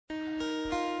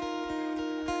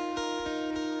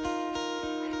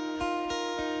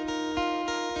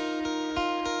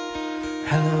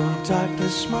Hello,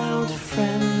 darkness, my old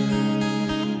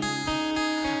friend.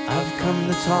 I've come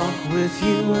to talk with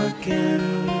you again,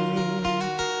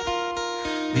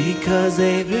 because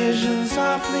a vision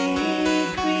softly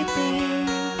creeping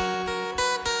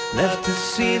left its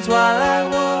seeds while I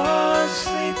was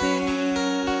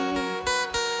sleeping,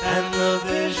 and the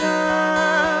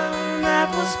vision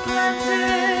that was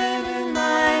planted in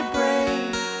my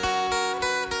brain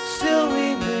still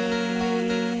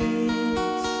remains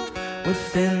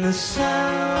within the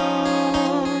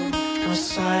sound of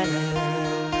silence.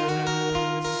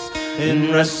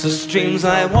 In restless dreams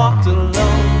I walked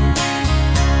alone,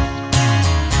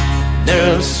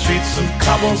 narrow streets of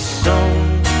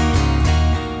cobblestone,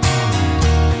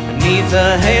 beneath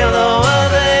the halo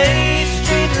of a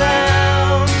street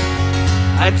lamp.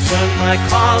 I turned my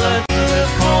collar to the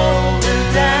cold and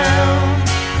down,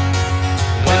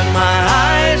 when my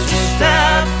eyes were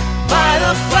stabbed by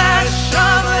the flash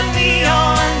of a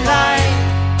neon light.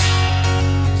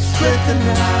 Split the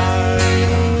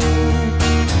night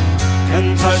and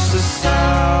touched the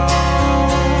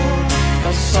sound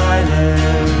of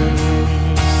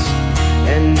silence,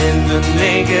 and in the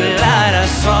naked light I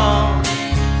saw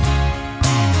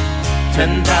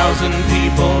 10,000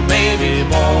 people, maybe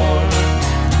more.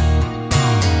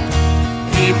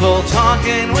 People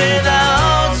talking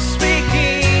without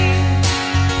speaking,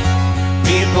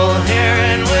 people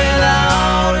hearing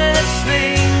without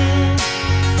listening,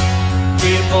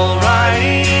 people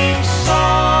writing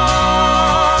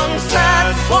songs that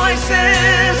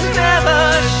voices never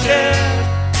shared.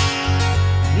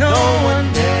 No one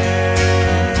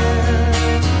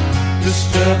dared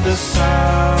disturb the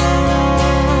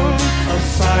sound of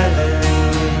silence.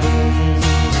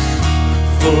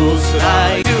 Fools that I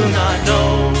do not know,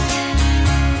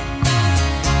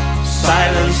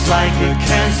 silence like a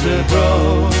cancer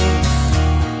grows.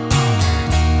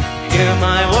 Hear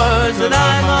my words that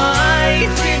I might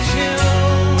reach you,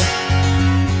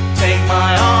 take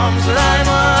my arms that I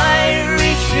might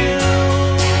reach you,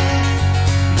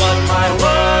 but my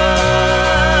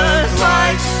words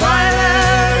like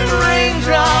silent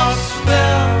raindrops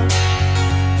fell,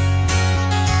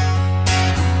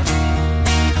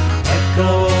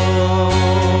 echo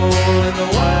in the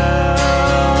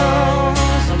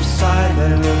wells of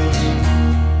silence.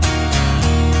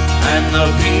 And the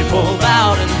people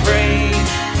bowed and prayed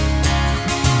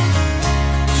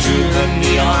to the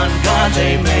neon god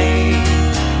they made,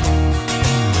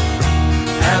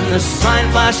 and the sign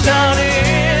flashed out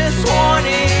its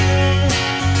warning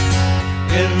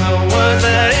in the word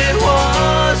that it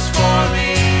was for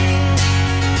me.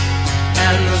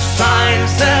 And the sign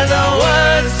said the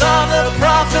words of the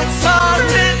prophets are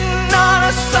written on a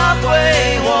subway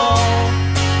wall,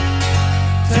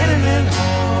 tenement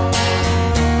hall,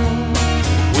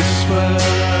 whispered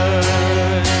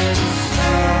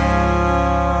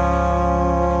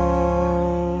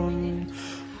sound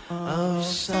of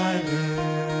silence.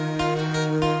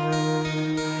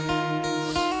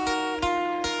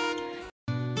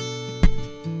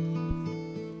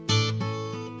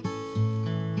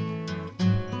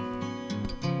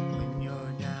 When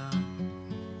you're down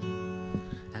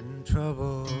and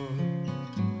trouble,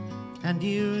 and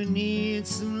you need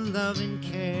some love and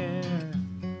care,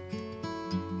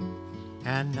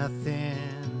 and nothing,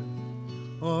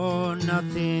 oh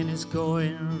nothing is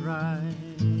going right,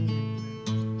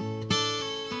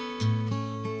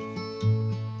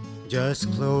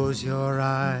 just close your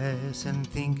eyes and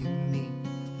think of me.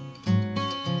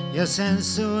 Yes, and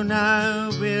soon I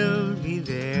will be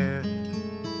there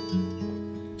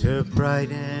to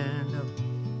brighten up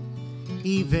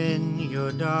even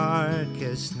your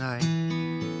darkest night.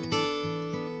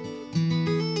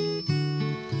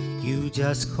 You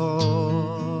just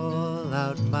call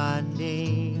out my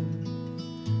name,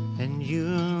 and you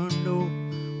know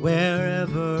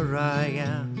wherever I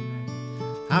am,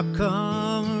 I'll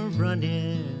come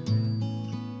running,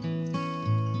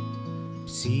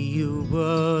 see you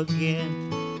again.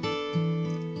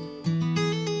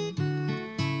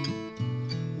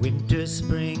 Winter,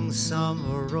 spring,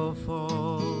 summer, or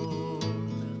fall,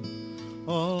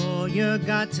 all you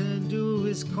got to do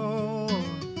is call,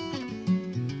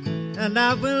 and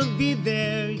I will be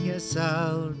there, yes,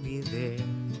 I'll be there.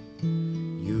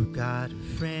 You got a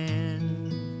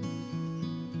friend,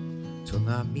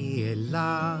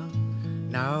 Tonamiela.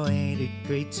 Now ain't it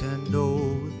great to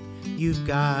know you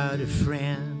got a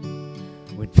friend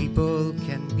when people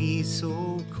can be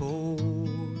so cold?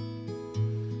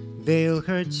 They'll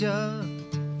hurt ya,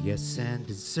 yes, and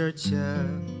desert ya.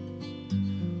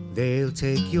 They'll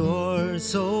take your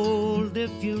soul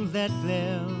if you let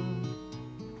them.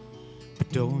 But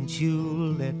don't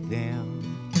you let them.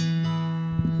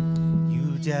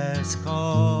 just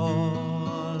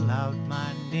call out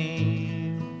my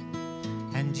name,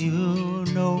 and you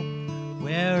know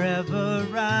wherever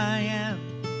I am,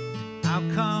 I'll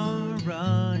come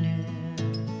running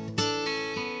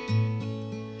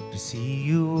to see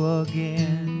you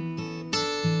again.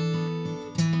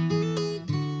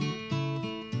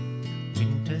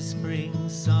 Winter, spring,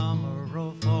 summer,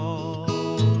 or fall,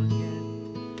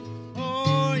 yeah.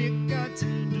 All you got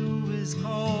to do is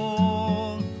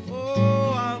call.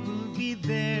 Oh, I will be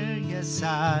there, yes,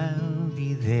 I'll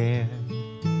be there.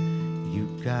 You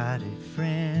got a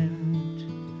friend,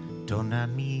 ton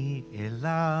ami est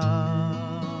là.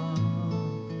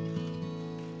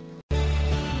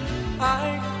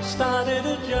 I started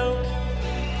a joke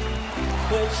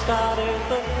which started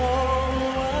the whole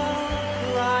world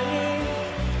crying,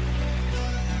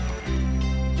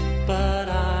 but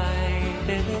I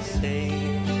didn't say,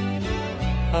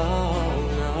 oh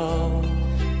no,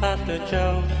 that the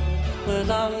joke was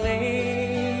on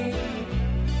me.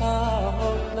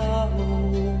 Oh no,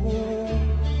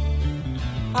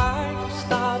 I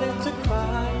started to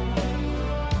cry,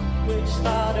 which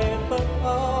started the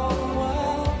whole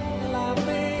world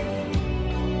laughing.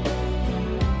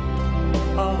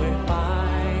 Oh, if I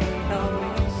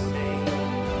only sing,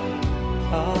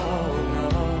 oh no,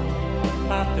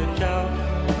 that the joke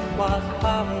was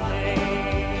on me.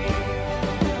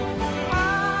 I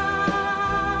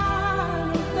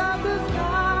looked at the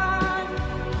sky,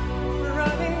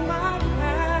 running my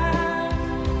hand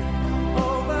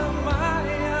over my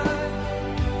eyes,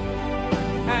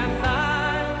 and I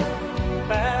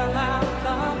fell out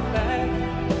of bed,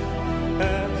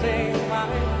 hurting my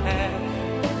head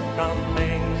from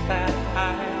things that I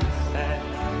said,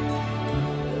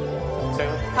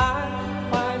 till I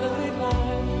finally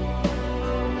lied,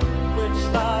 which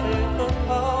started the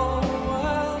whole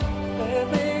world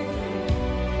living.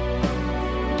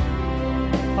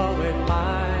 Oh, if I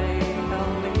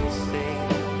only sing,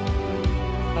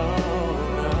 oh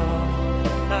no,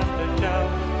 that the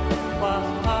joke was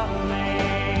on me.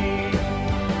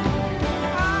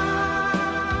 I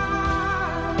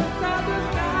looked at the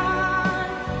sky,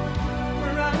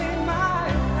 running my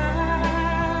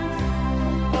hands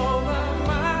over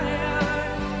my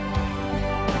eyes,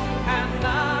 and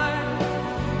I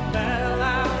fell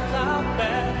out of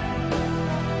bed,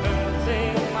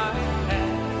 hurting my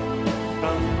head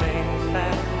from things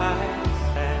that I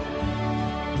said,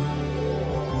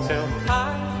 till I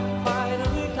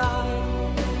finally died,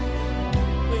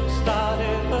 which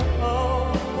started the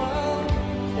whole world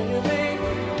living.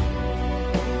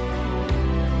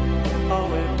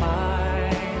 Oh, if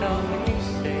I'd only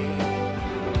sing,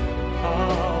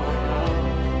 oh no,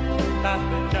 that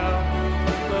the joke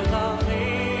was on me.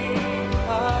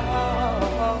 Oh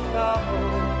no,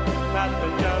 that the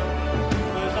joke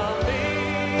was on me.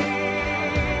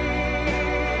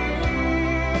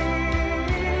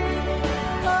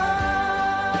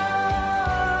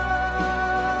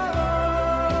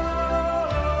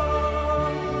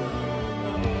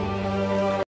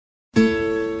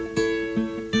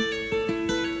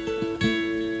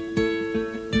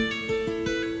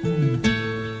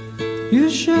 You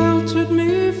sheltered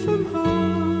me from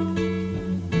harm,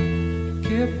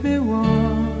 kept me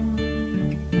warm,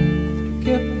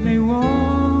 kept me warm.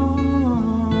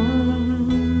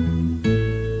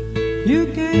 You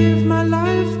gave my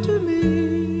life to me,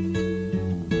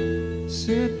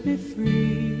 set me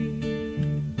free,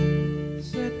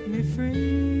 set me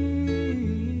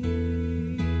free.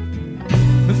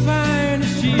 The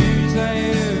finest years I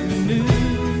ever knew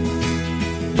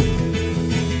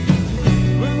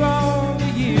were all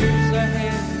the years I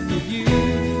had with you.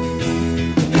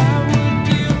 I would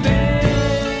give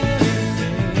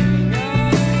everything I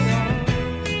own,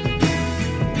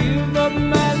 give up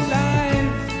my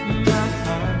life, my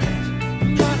heart,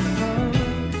 my heart.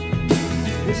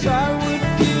 Yes, I would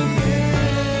give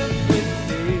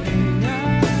everything I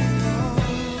own,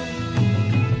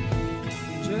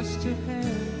 just to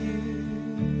have you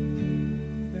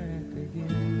back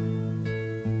again.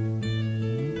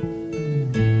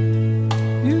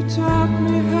 You taught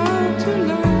me how to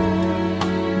love,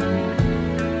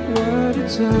 what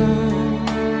it's all,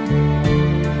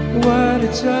 what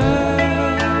it's all.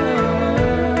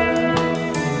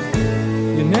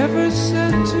 You never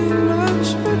said too much,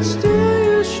 but still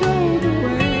you showed the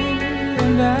way,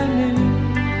 and I knew,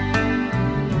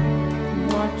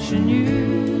 watching you,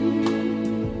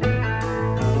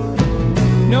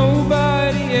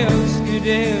 nobody else could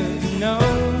ever know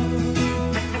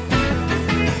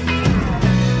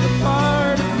the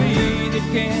part of me that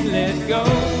can't let go.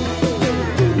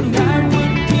 And I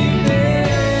would give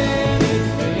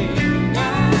everything I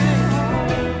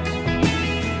own,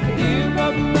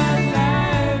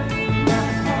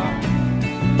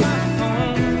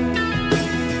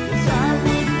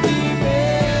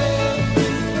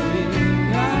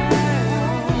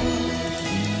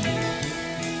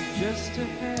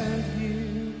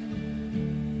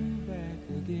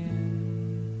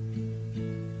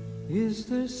 Is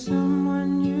there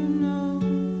someone you know,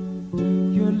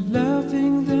 you're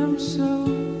loving them so,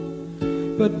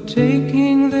 but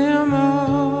taking them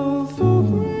all for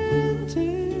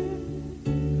granted?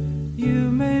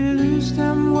 You may lose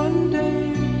them one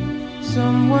day,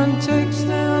 someone takes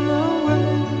them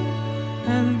away,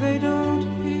 and they don't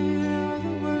hear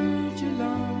the words you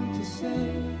long to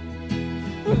say.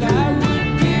 But I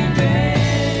would give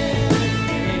everything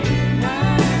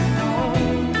I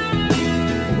own,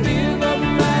 give up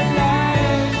my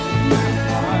life, my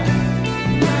heart,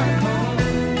 my home,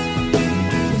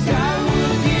 'cause I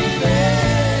would give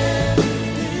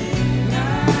everything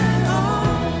I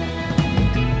own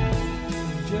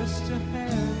just to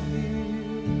have you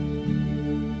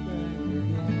back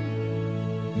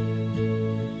again,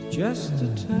 just to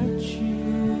touch you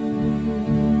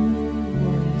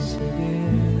once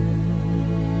again.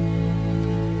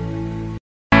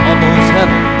 Almost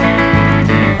heaven,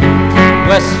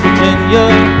 West Virginia,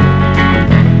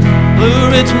 Blue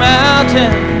Ridge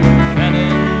Mountain,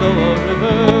 Shenandoah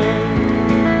River.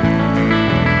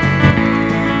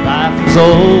 Life is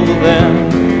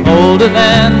older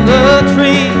than the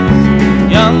trees,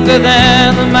 younger than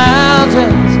the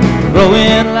mountains,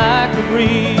 growing like a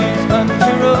breeze.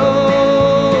 Country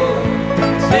road,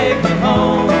 take me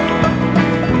home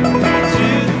to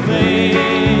the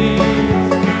place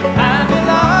I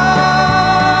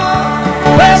belong.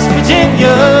 West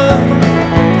Virginia,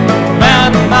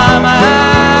 Mountain Mama,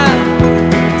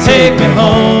 take me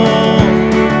home.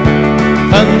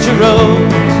 Country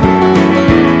roads,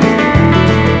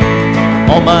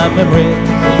 all my memories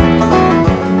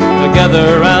together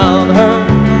around her.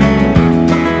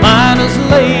 Miner's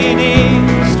lady,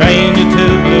 stranger to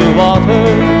blue water,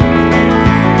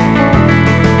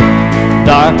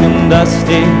 dark and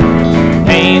dusty,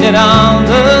 painted on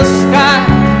the sky.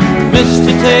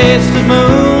 Misty taste of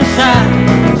moonshine,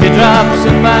 teardrops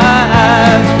in my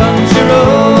eyes. Country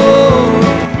road,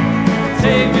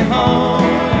 take me home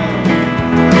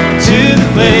to the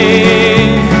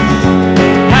place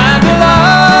I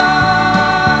belong.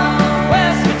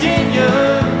 West Virginia,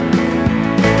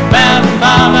 Mountain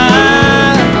Mama,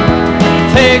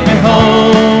 take me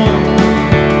home.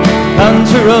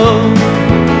 Country road,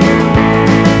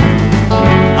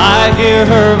 I hear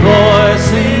her voice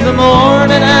in the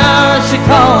morning hour. She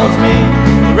calls me.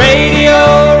 The radio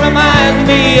reminds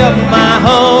me of my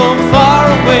home far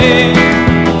away.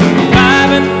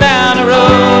 Driving down the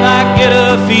road, I get a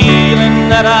feeling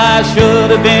that I should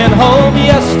have been home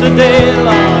yesterday,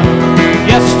 Lord,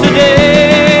 yesterday.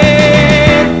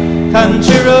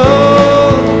 Country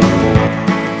road,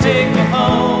 take me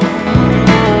home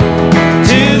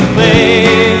to the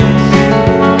place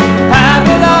I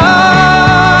belong.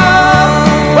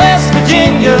 West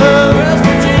Virginia,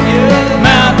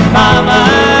 Mountain Mama,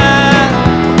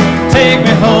 take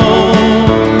me home.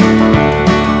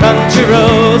 Country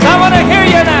roads, I want to hear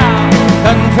you now.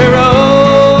 Country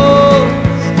roads,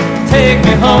 take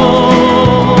me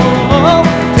home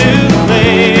to the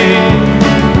place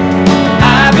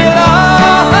I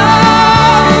belong.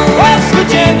 West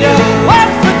Virginia,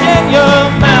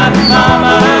 Mountain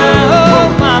Mama, oh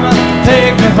Mama,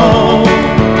 take me home.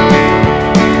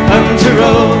 Country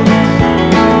roads,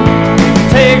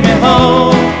 take me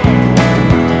home.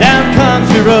 Down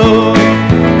country road,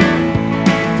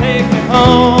 take me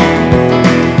home.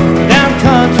 Down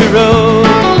country road.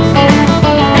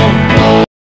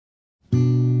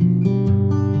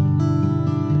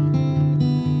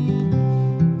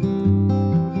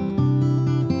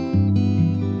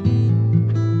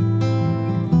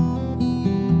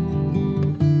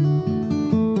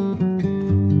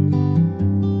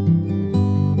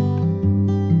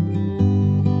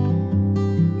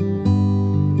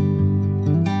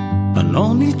 An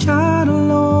only child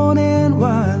alone and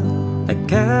wild, a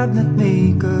cabinet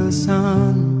maker's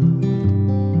son.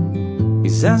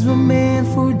 His hands were meant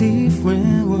for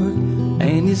different work,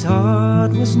 and his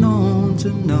heart was known to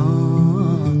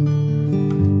none.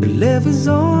 He left his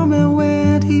home and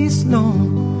went his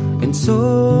lone and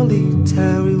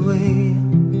solitary way,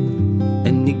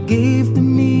 and he gave to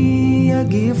me a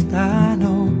gift I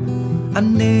know I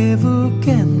never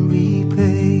can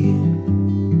repay.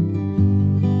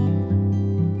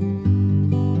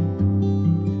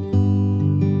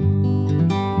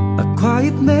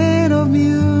 Quiet man of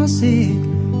music,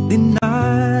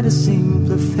 denied a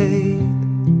simpler faith.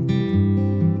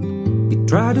 He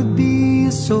tried to be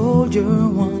a soldier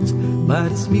once,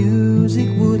 but his music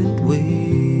wouldn't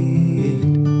wait.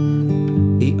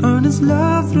 He earned his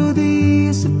love through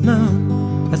discipline,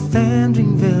 a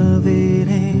thundering velvet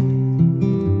hand.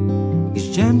 His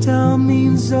gentle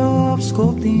means of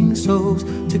sculpting souls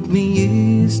took me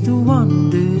years to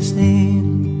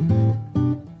understand.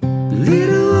 The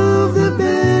leader of the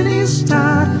band is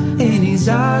tired and his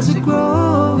eyes are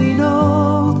growing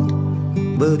old,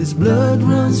 but his blood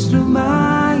runs through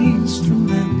my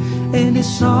instrument and his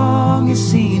song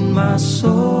is in my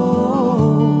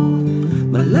soul.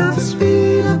 My love has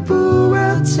been a poor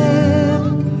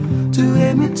attempt to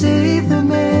imitate the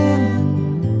man.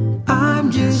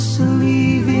 I'm just a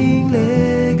living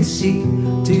legacy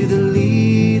to the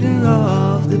leader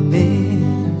of the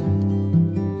band.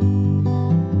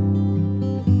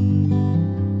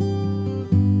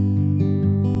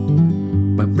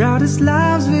 My brothers'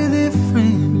 lives were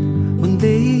different when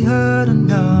they heard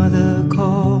another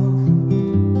call.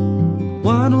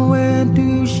 One went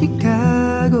to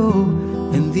Chicago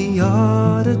and the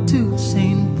other to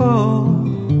St. Paul.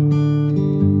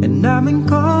 And I'm in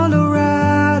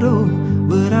Colorado,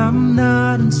 but I'm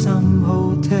not in some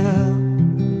hotel,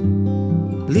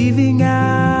 living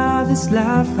out this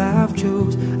life I've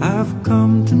chose, I've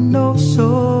come to know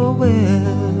so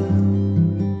well.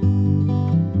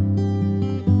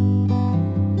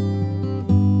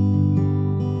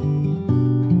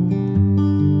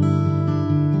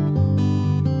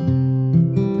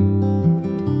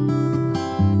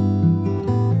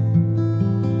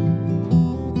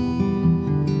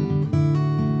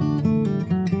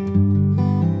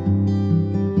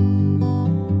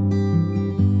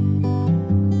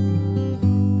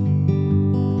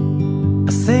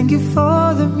 Thank you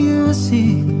for the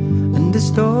music and the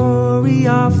story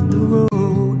of the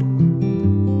road.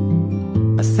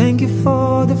 I thank you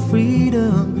for the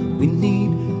freedom we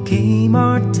need, came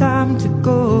our time to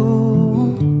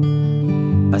go.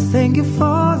 I thank you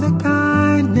for the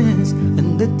kindness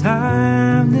and the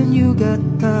time that you got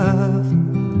tough.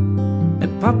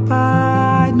 And Papa,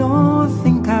 I don't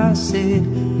think I said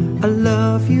I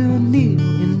love you near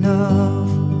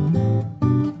enough.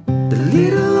 The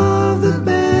leader of the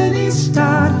band is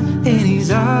tired and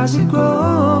his eyes are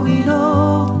growing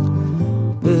old,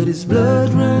 but his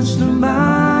blood runs through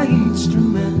my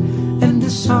instrument and the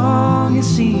song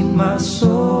is in my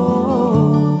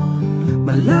soul.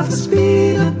 My love has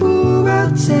been a poor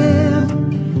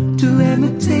attempt to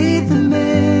imitate the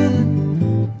man.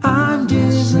 I'm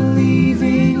just a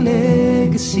living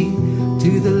legacy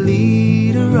to the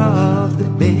leader of the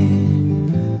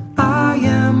band. I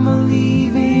am a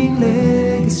living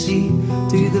legacy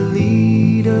to the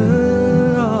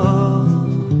leader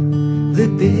of the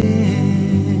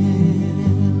band.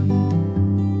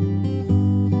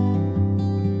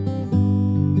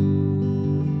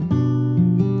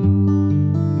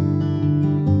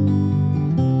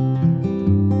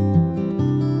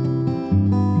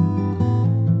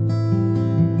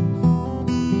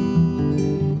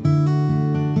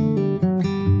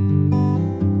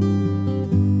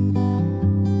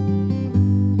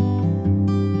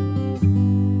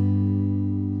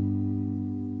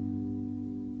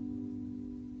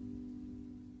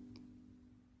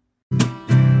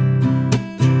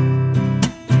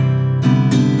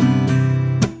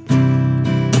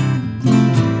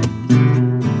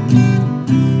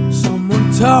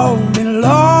 Told me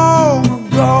long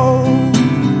ago,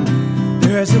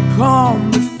 there's a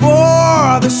calm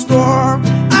before the storm.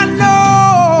 I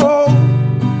know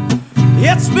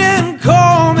it's been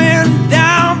coming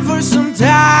down for some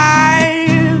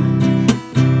time.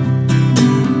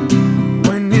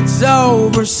 When it's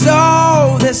over,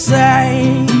 so they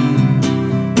say,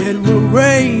 it will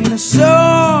rain a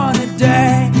sunny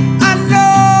day. I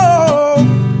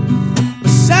know the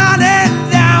sun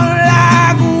is down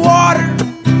like water.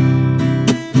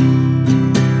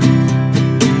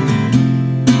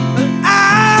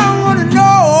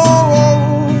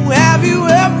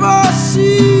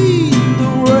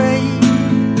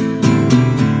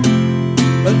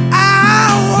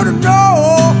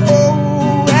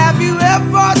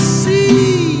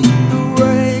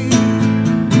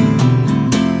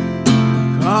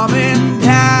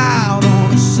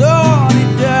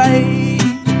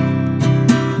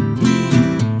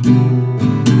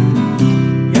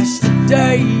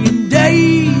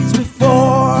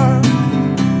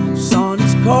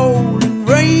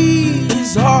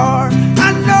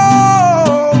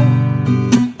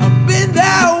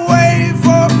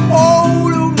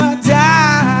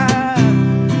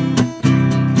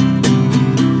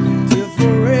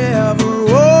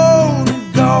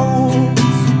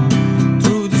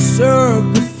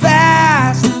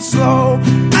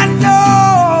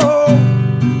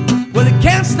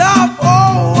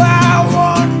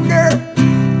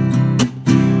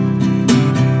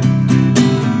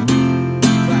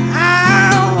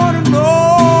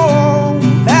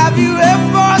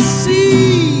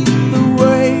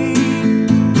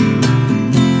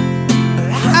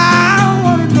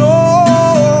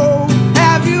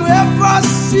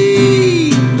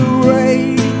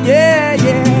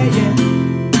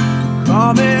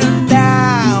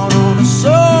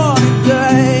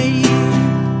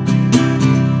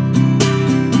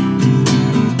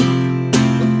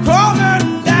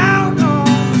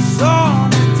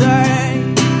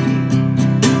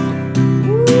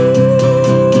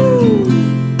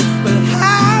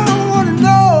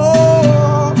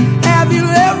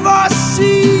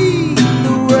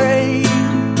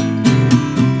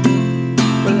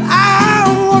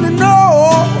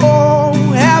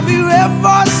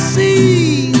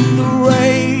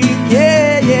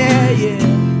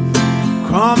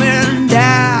 coming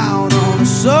down on a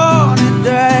sunny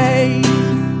day.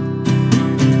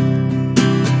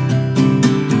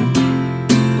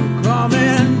 We're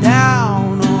coming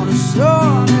down on a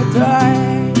sunny day.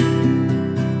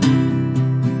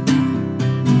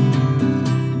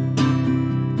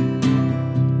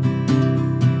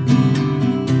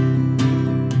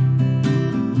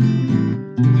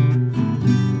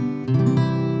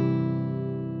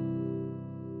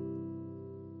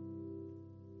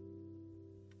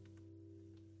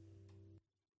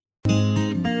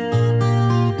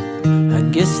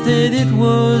 Guess that it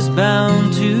was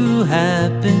bound to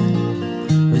happen,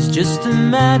 it was just a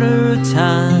matter of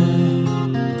time.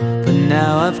 But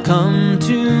now I've come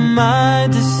to my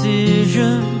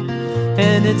decision,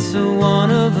 and it's a one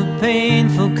of a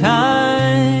painful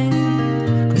kind.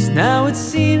 'Cause now it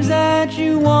seems that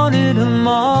you wanted a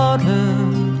martyr,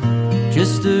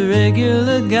 just a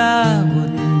regular guy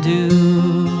wouldn't do.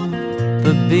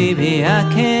 But baby, I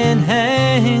can't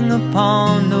hang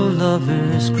upon no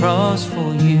lover's cross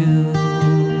for you.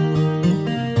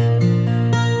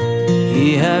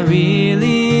 Yeah, I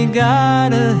really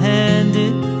gotta hand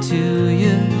it to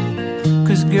you,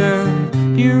 'cause girl,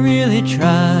 you really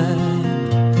tried.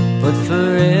 But for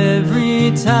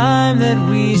every time that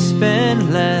we spent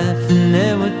laughing,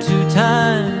 there were 2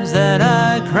 times that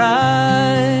I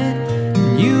cried.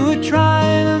 And you were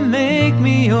trying to make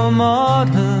me your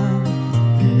martyr,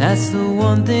 that's the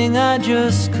one thing I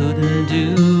just couldn't do.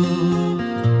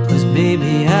 'Cause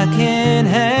baby, I can't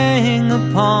hang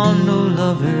upon no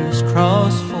lover's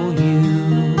cross for you.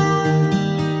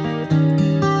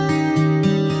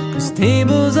 'Cause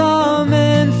tables are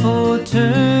meant for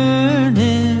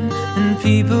turning, and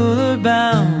people are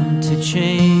bound to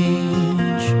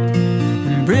change.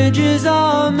 And bridges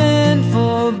are meant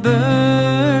for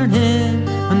burning,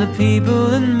 when the people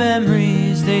and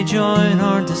memories they join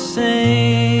aren't the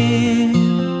same.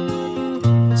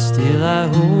 Still I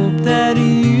hope that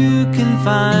you can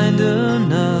find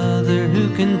another who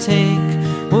can take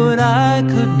what I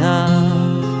could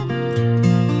not.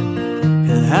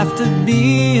 He'll have to be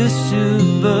a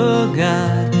super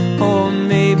god, or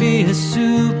maybe a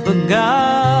super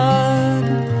god.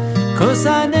 'Cause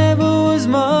I never was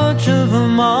much of a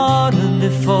martyr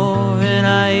before, and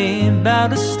I ain't about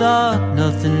to start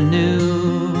nothing new.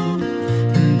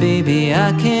 Baby,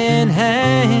 I can't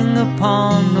hang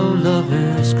upon no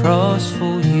lover's cross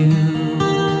for you.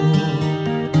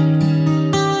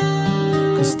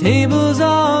 'Cause tables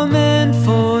are meant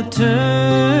for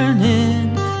turning,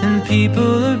 and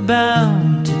people are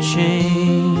bound to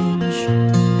change.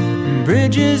 And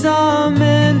bridges are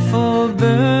meant for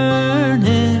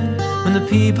burning, when the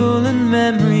people and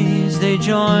memories they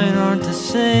join aren't the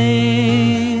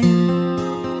same.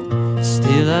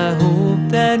 Still I hope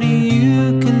that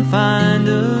you can find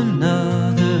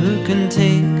another who can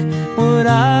take what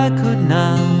I could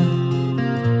not.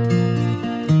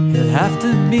 He'll have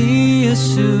to be a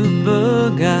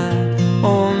super guy,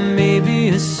 or maybe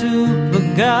a super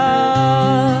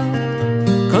god.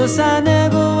 'Cause I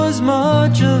never was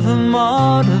much of a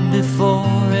martyr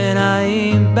before, and I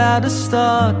ain't about to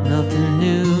start nothing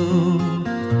new.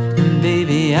 And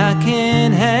baby, I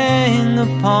can't hang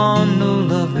upon no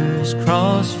lover's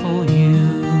cross for you.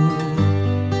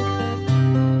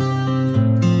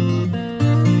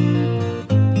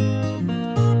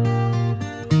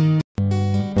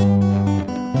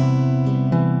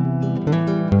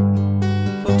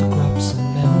 Photographs and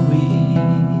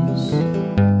memories,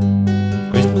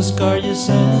 Christmas card you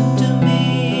sent to me.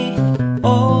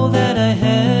 All that I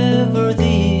have are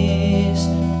these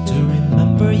to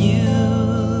remember you.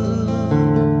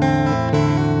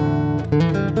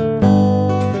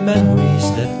 Memories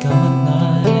that come at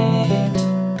night,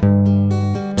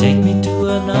 take me to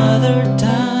another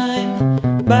time,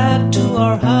 back to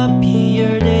our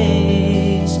happier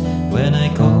days when I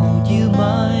called you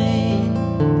mine.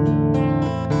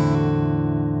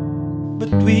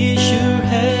 But we sure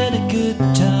had a good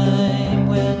time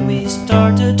when we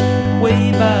started way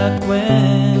back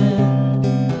when.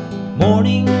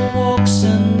 Morning walks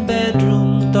and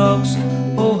bedroom talks,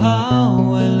 oh how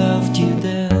I loved you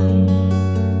then.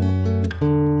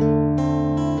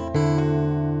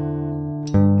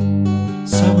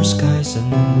 Summer skies and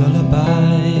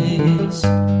lullabies,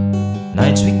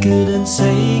 nights we couldn't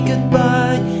say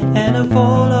goodbye, and of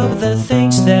all of the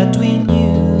things that we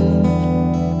knew,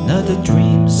 not a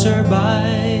dream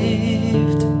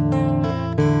survived.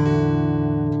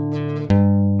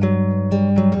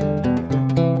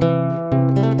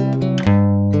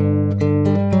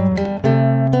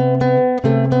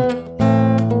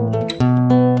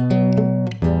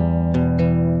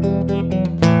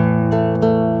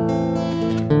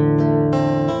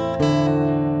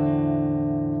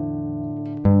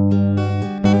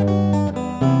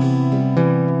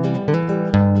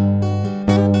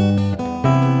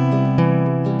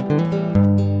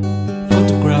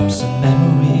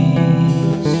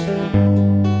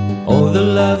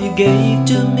 love you gave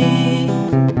to me,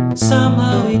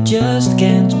 somehow it just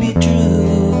can't be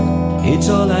true. It's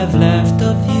all I've left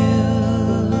of you.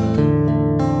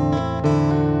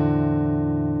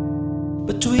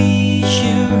 But we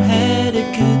sure had a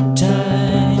good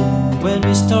time when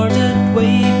we started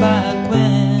way back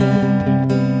when.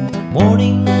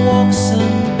 Morning walks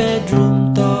and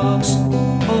bedroom talks,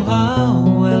 oh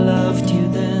how I loved you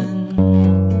then.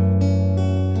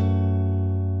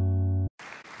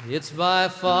 It's by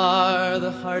far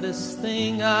the hardest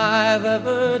thing I've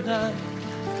ever done,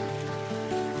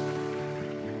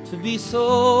 to be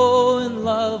so in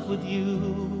love with you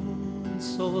and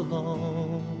so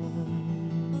alone.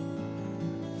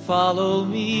 Follow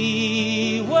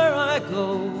me where I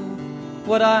go,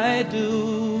 what I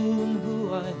do and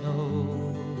who I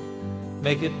know.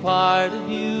 Make it part of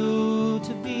you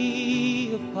to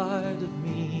be a part of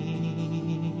me.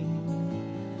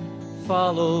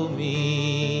 Follow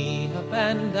me up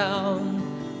and down,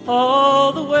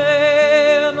 all the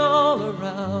way and all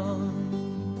around.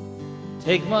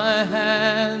 Take my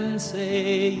hand,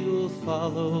 say you'll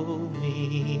follow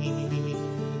me.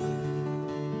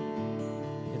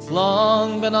 It's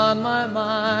long been on my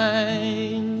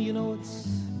mind, you know it's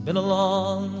been a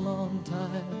long, long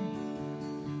time.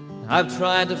 I've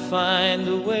tried to find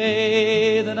a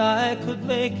way that I could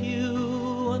make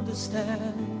you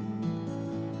understand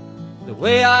the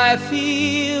way I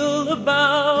feel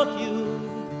about you,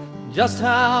 just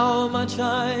how much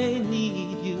I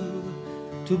need you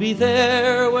to be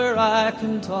there where I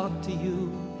can talk to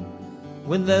you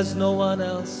when there's no one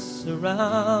else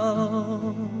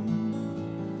around.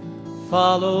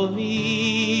 Follow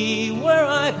me where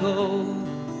I go,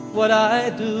 what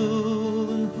I do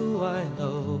and who I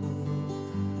know.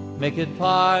 Make it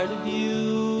part of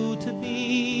you to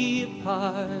be a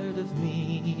part of me.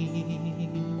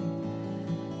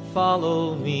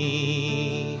 Follow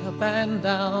me up and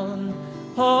down,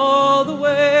 all the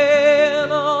way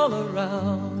and all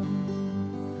around.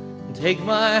 Take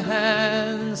my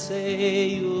hand, say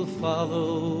you'll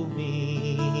follow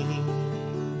me.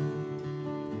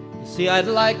 You see, I'd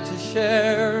like to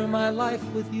share my life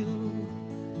with you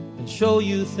and show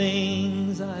you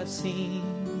things I've seen,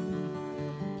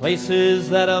 places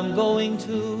that I'm going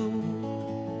to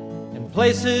and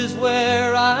places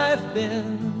where I've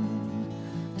been.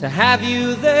 To have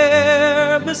you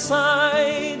there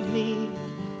beside me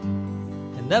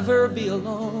and never be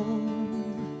alone.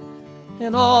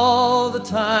 And all the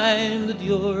time that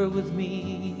you're with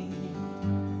me,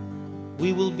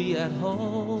 we will be at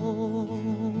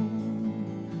home.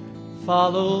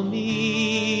 Follow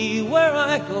me where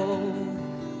I go,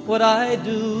 what I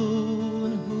do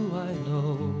and who I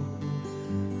know.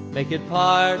 Make it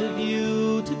part of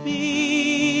you to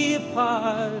be a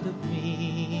part of me.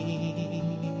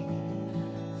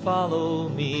 Follow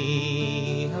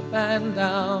me up and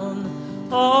down,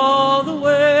 all the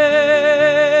way.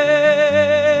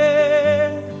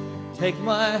 Take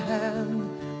my hand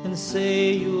and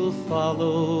say you'll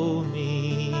follow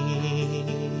me.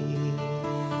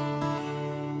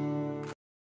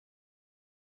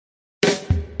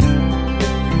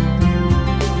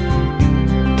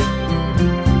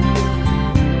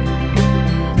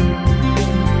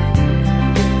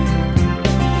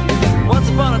 Once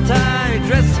upon a time, you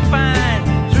dressed so fine,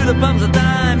 threw the bums a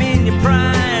dime in your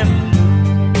prime.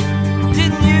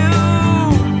 Didn't you?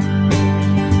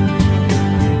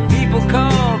 People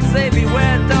called, say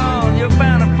beware dawn, you're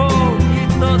bound to fall. You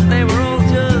thought they were all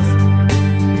just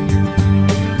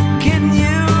kidding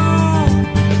you.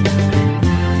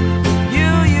 You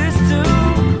used to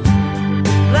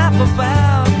laugh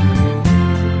about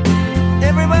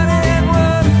everybody that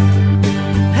was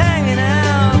hanging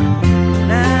out.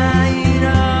 Now you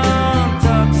don't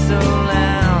talk so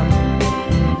loud.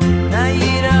 Now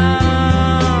you don't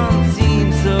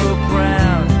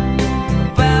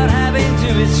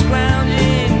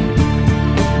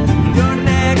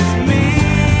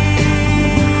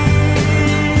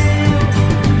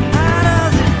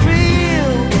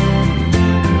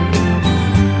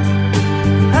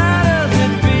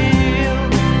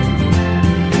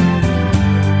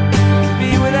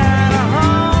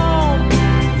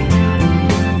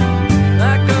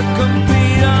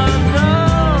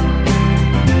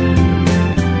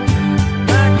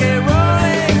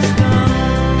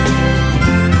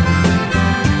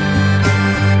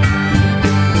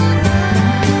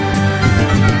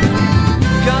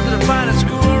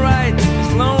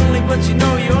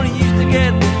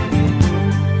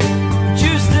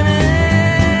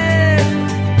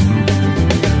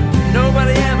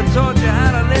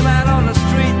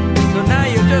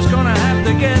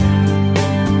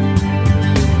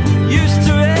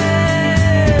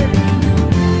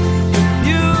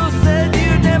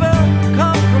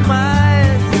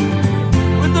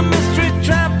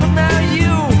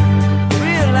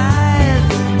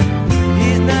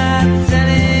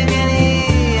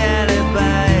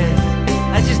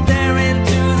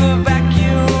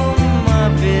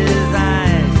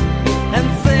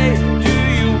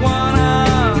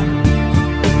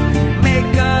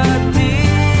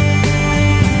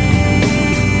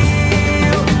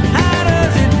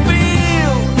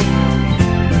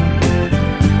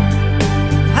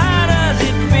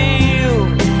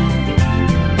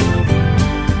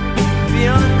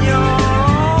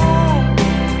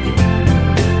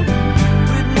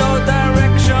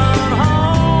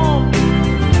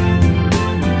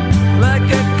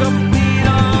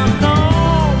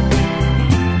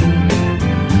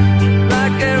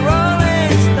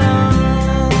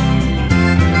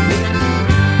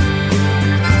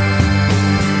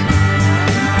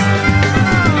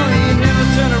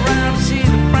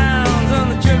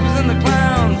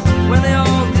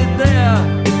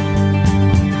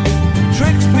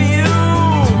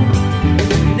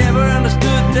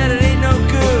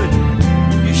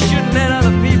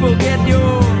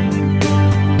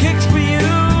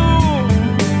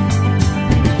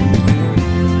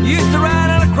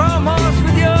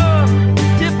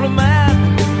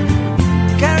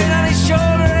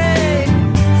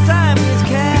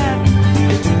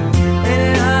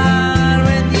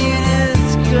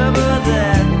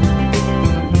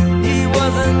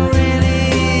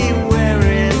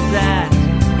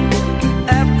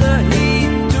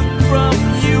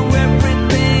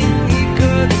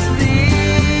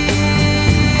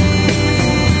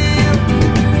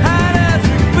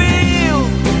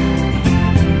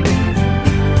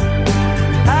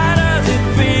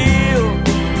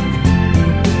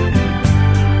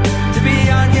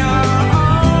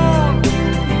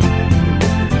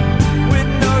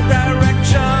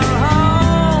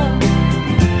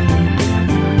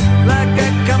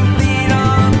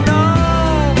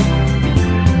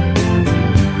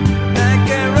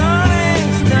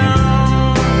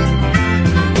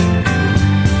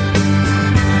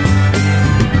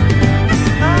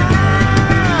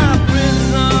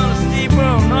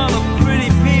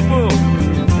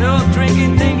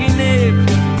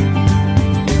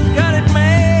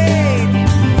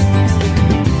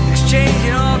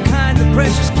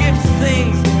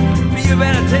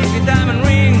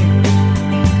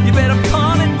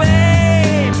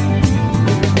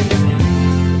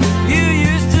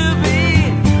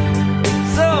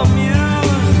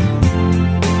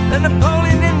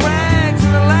Napoleon in rags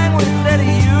and the language that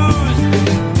he used.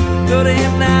 Go to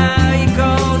him now, he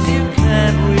calls, you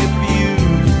can't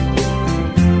refuse.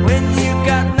 When you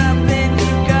got nothing,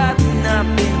 you got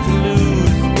nothing to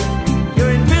lose.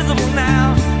 You're invisible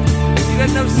now, you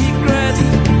got no secrets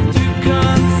to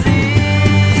conceal.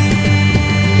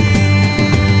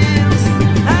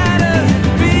 How does it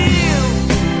feel?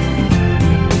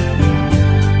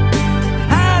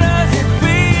 How does it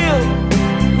feel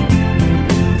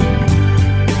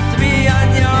to be on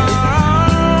your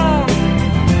own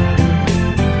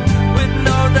with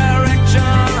no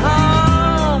direction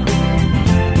home,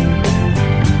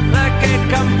 like a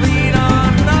complete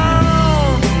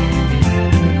unknown,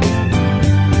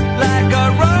 like a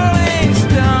rolling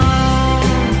stone?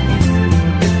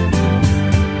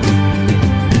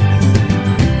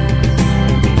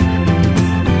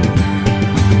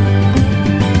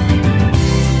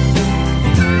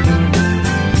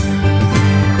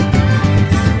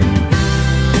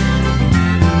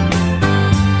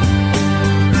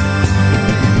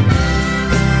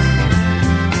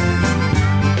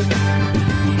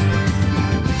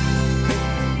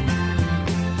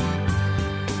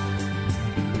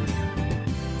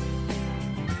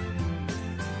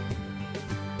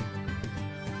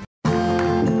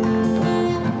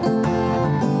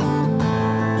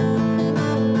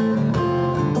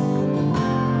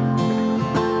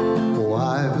 Oh,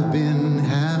 I've been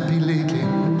happy lately,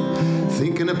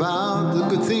 thinking about the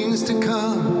good things to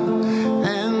come,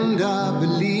 and I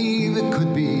believe it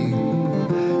could be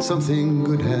something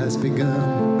good has begun.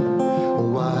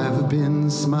 Oh, I've been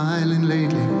smiling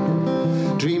lately,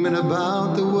 dreaming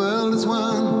about the world as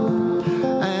one,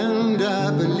 and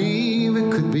I believe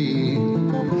it could be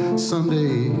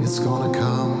someday it's gonna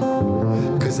come.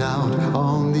 'Cause out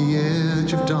on the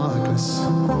edge of darkness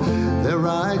there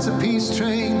rides a peace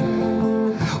train.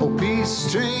 Oh,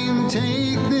 peace train,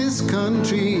 take this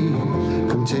country,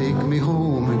 come take me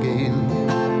home again.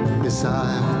 Yes,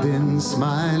 I've been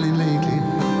smiling lately,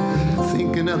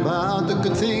 thinking about the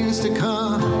good things to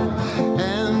come,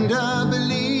 and I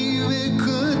believe it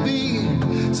could be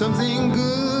something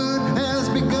good has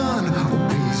begun. Oh,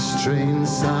 peace train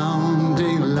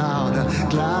sounding louder,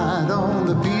 glide on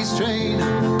the peace train.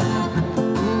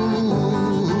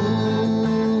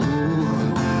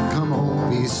 Come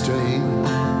on, peace train.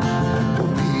 Oh,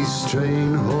 peace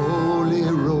train, holy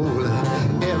roller,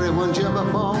 everyone jump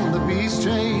up on the peace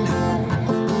train.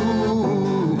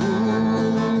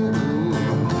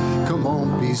 Come on,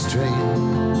 peace train.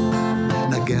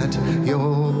 Now get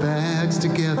your bags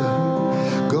together,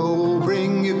 go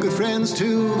bring your good friends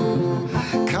too,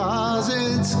 'cause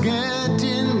it's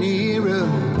getting nearer,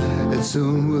 and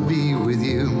soon we'll be with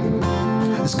you.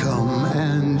 Let's come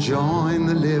and join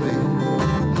the living,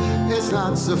 it's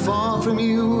not so far from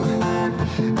you,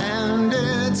 and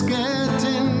it's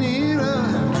getting nearer,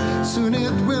 soon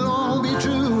it will all be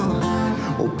true.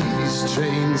 Oh, peace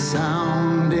train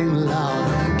sounding loud,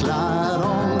 glide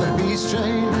on the peace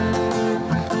train.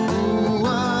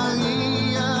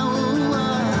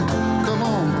 Come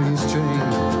on, peace train.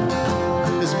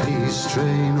 This peace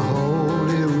train,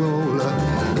 holy roller,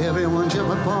 everyone jump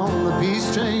upon the peace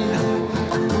train.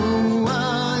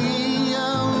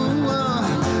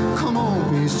 Come on,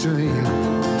 peace train.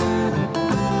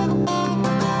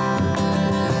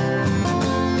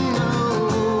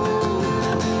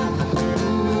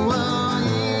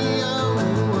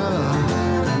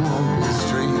 Come on, peace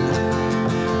train.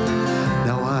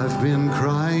 Now I've been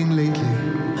crying lately,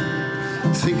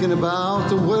 thinking about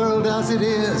the world as it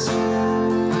is.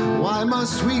 Why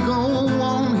must we go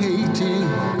on hating?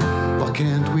 Why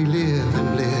can't we live in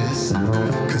bliss?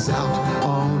 'Cause out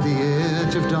on the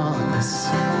edge of darkness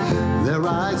there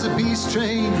rides a peace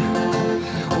train.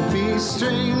 Oh, peace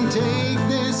train, take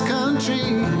this country,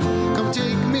 come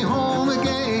take me home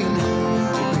again.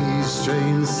 Oh, peace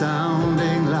train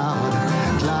sounding loud,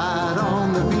 glide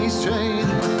on the peace train.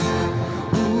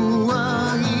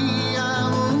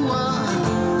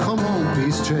 Come on,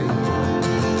 peace train.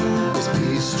 This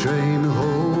peace train,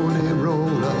 holy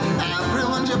roller,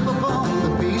 everyone jump upon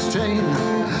the peace train.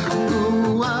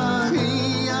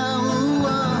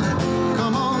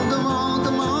 Come on, come on,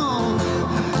 come on.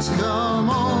 Come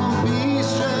on,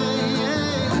 peace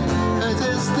train. It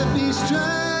is the peace train.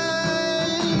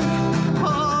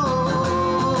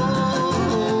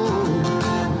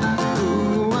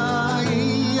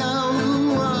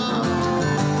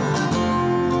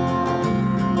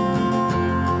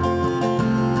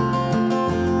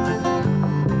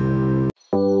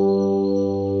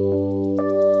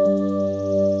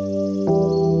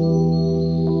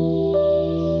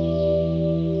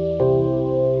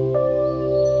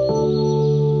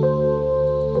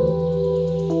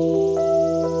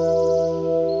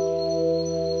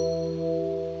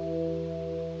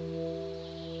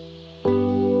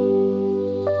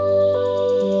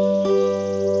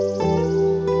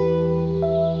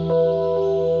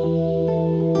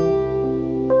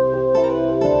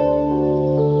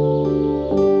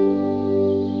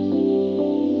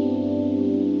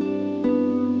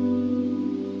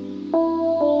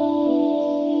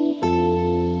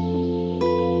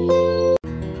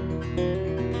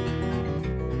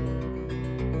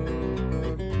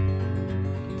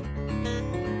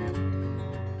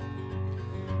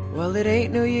 Well, it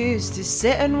ain't no use to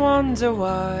sit and wonder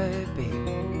why, babe,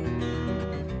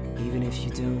 even if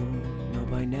you don't know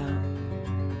by now.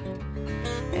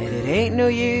 And it ain't no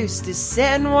use to sit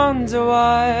and wonder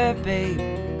why, babe,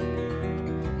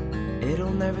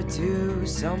 it'll never do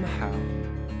somehow.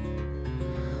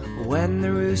 When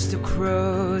the rooster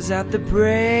crows at the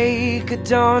break of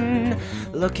dawn,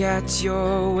 look at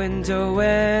your window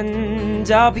and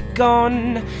I'll be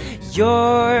gone.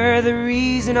 You're the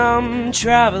reason I'm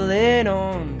traveling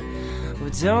on.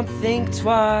 Well, don't think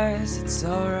twice, it's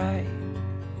alright.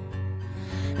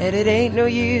 And it ain't no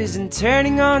use in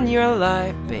turning on your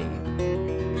light, babe,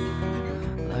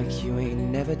 like you ain't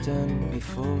never done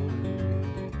before.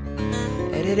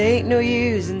 And it ain't no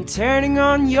use in turning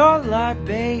on your light,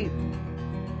 babe,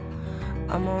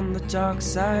 I'm on the dark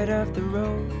side of the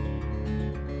road.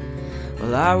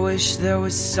 Well, I wish there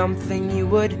was something you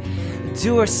would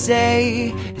do or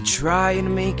say to try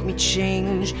and make me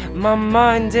change my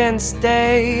mind and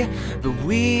stay. But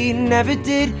we never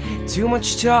did too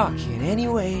much talking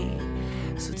anyway,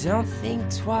 so don't think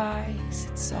twice,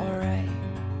 it's alright.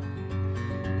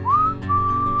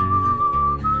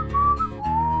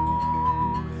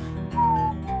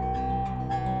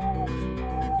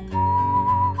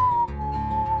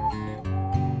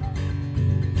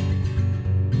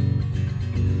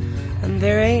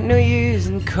 There ain't no use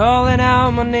in calling out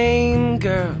my name,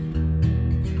 girl,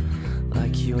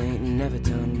 like you ain't never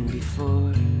done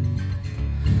before.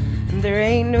 And there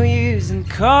ain't no use in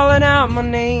calling out my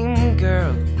name,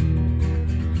 girl,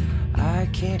 I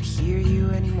can't hear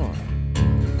you anymore.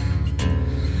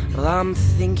 Well, I'm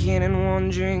thinking and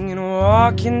wondering and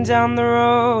walking down the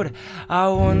road. I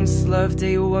once loved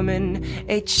a woman,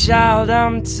 a child,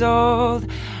 I'm told.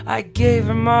 I gave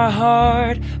her my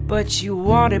heart, but you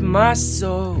wanted my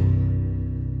soul.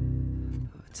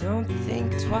 Don't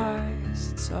think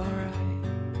twice, it's alright.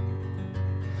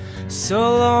 So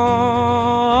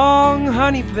long,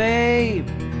 honey babe,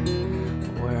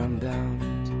 where I'm bound,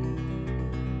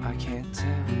 I can't tell.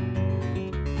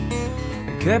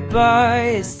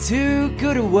 Goodbye is too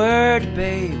good a word,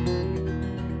 babe,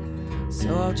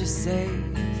 so I'll just say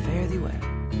fare thee well.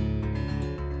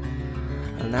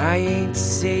 And I ain't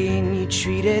saying you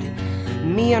treated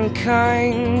me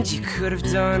unkind, you could have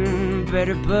done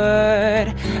better,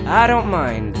 but I don't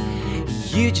mind.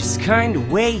 You just kinda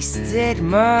wasted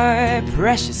my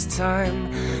precious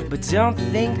time, but don't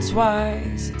think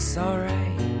twice, it's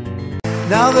alright.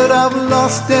 Now that I've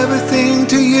lost everything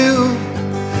to you,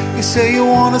 you say you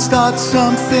wanna start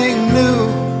something new,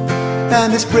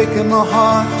 and it's breaking my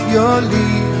heart you're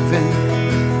leaving.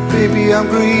 Baby, I'm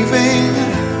grieving.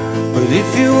 But if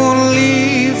you wanna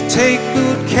leave, take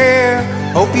good care.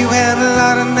 Hope you had a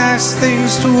lot of nice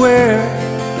things to wear,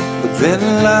 but then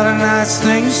a lot of nice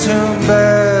things turn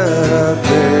bad out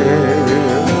there.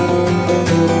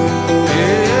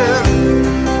 Yeah.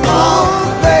 Oh,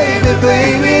 baby,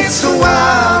 baby, it's a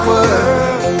wild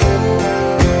world.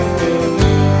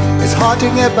 It's hard to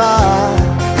get by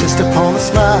just upon a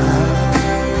smile.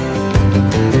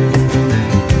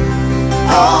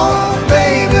 Oh,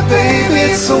 baby, baby,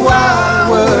 it's a wild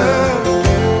world.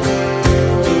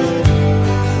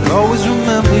 I'll always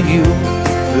remember you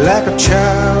like a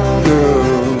child,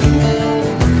 girl.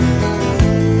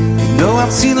 You know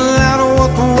I've seen a lot of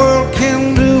what the world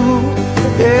can do,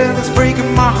 and it's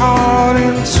breaking my heart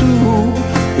in two,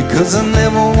 because I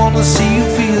never want to see you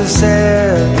feel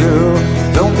sad, girl.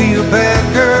 Don't be a bad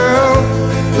girl,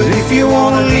 but if you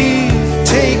want to leave,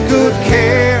 take good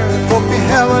care. Hope you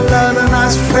have a lot of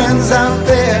nice friends out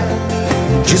there.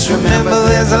 Just remember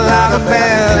there's a lot of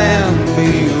bad and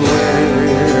beware.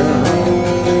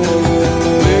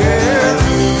 Yeah.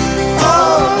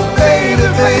 Oh, baby,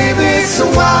 baby, it's a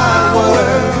wild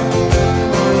world.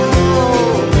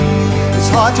 Oh, it's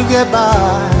hard to get by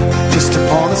just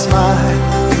upon a smile.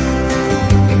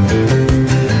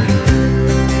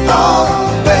 Oh,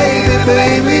 baby,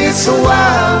 baby, it's a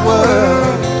wild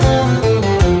world.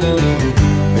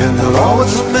 And I'll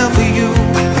always remember you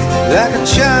like a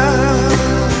child.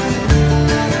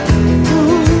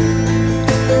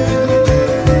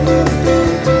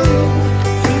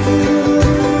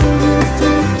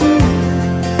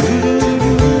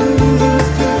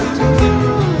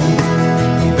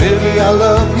 Baby, I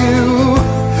love you,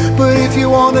 but if you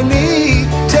want to leave,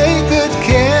 take good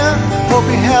care. Hope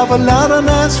you have a lot of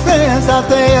nice friends out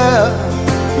there.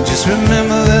 Just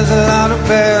remember there's a lot of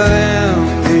bad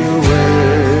and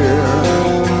beware.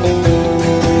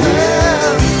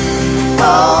 Yeah.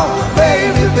 Oh,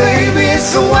 baby, baby,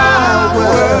 it's a wild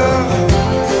world.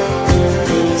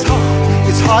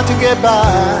 It's hard to get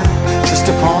by just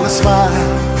upon a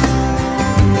smile.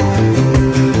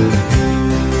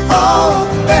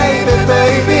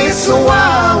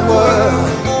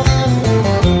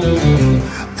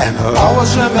 and I'll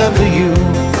always remember you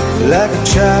like a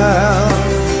child.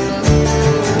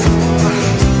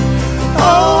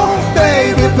 Oh,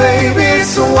 baby, baby,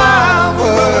 it's a wild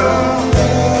world.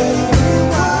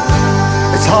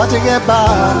 It's hard to get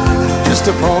by just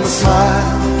upon a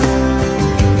smile.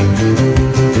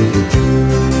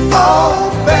 Oh,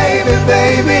 baby,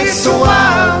 baby, it's a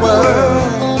wild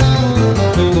world,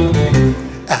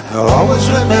 and I'll always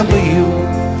remember you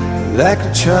like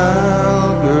a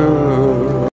child,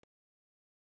 girl.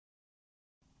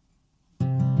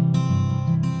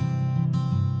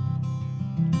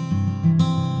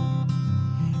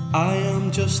 I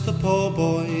am just a poor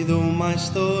boy, though my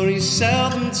story's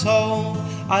seldom told.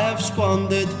 I have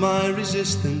squandered my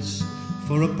resistance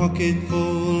for a pocket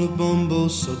full of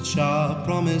mumbles, such are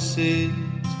promises.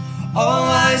 All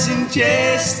lies in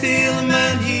jest, still a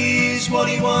man hears what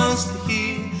he wants to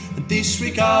hear and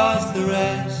disregards the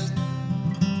rest.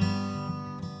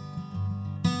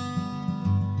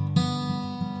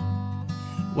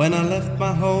 When I left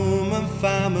my home and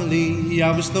family,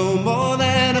 I was no more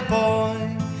than a boy,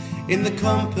 in the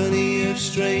company of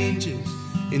strangers,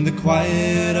 in the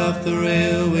quiet of the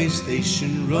railway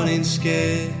station, running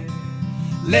scared,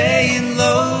 laying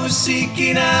low,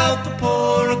 seeking out the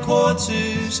poorer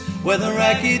quarters where the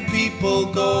ragged people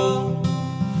go,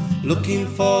 looking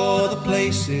for the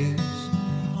places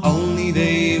only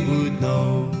they would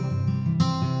know.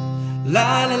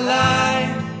 La la la,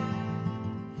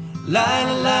 la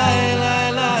la la, la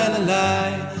la la la,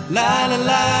 la la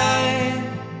la,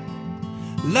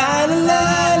 la la la,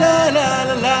 la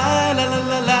la la, la la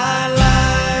la, la la.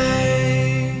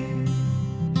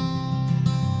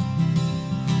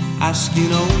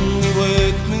 Asking only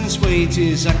workmen's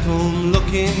wages, I come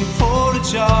looking for a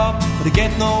job, but I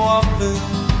get no offer,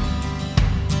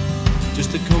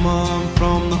 just to come on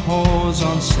from the halls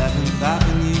on 7th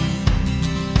Avenue.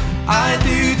 I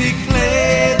do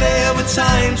declare there were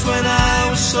times when I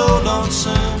was so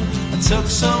lonesome, I took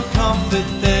some comfort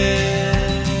there.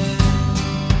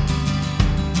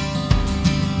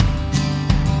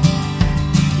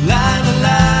 La la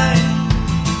la,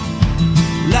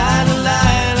 la la la.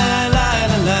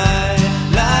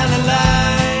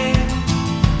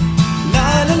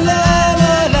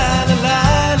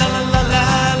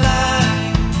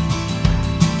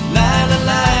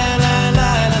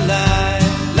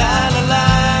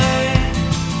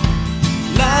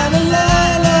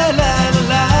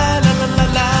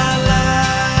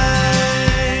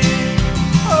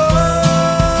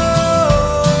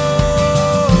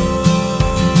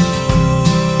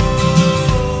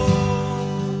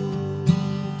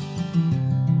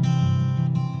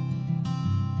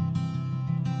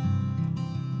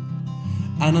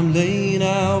 And I'm laying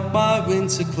out my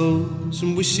winter clothes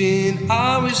and wishing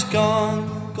I was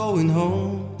gone, going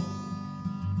home,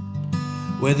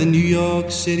 where the New York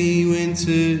City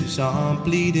winters aren't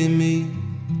bleeding me,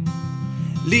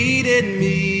 leading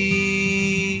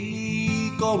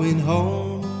me, going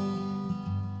home.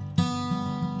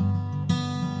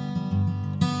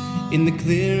 In the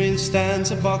clearing stands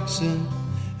a boxer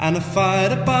and a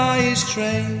fighter by his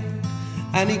trade,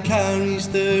 and he carries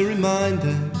the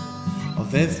reminder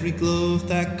of every glove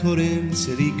that cut him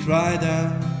till he cried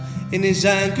out in his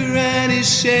anger and his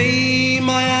shame,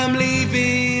 I am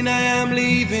leaving,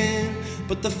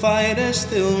 but the fighter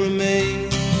still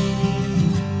remains.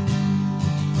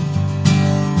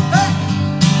 Hey!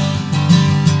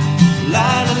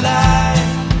 La la la,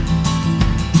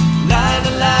 la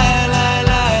la la,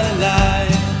 la la la,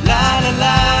 la la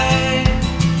la,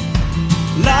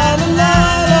 la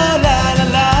la la, la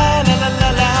la la.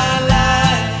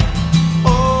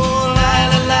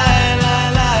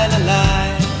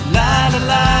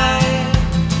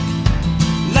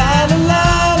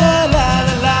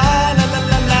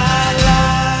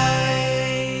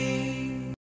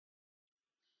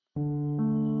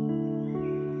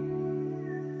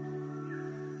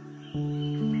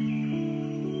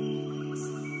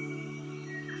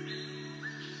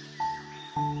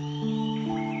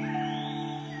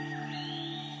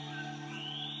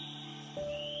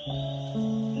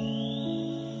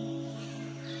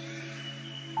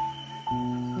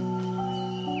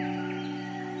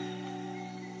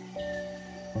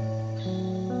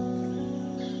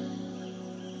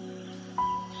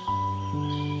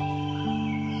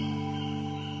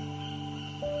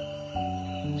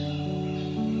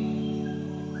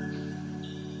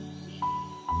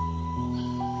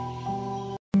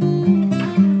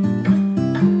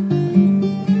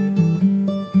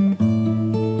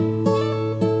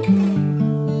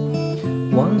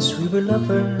 Once we were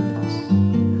lovers,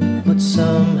 but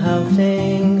somehow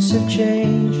things have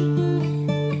changed.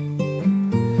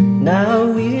 Now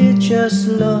we're just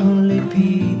lonely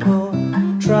people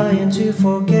trying to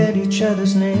forget each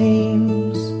other's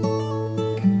names.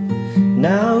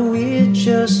 Now we're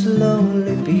just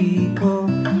lonely people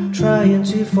trying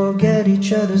to forget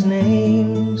each other's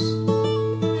names.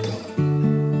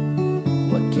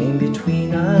 What came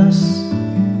between us?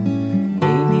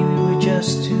 Maybe we were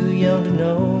just too young to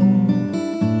know.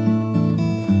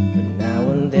 But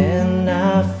now and then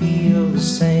I feel the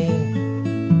same.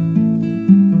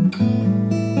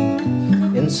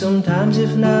 And sometimes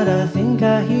if not, I think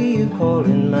I hear you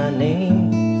calling my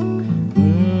name.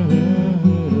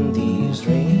 These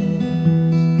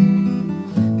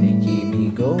rains, they keep me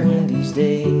going these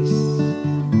days.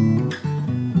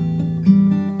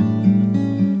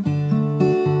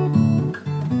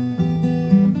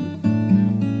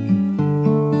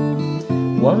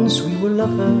 Once we were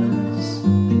lovers,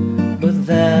 but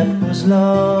that was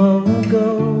long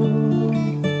ago.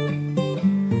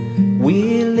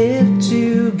 We lived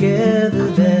together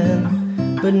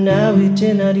then, but now we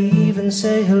did not even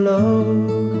say hello.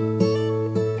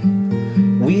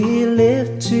 We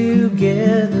lived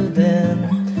together then,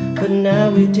 but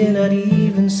now we did not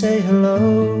even say hello.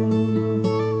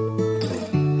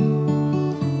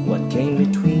 What came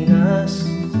between us?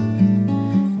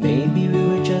 Maybe we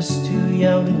were just too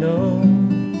young to know.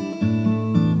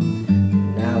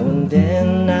 Now and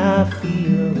then I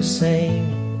feel the same.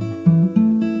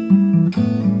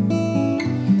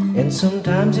 And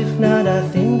sometimes if not, I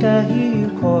think I hear you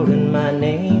calling my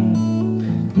name.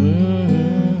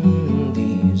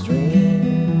 These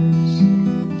rains,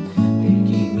 they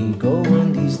keep me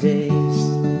going these days.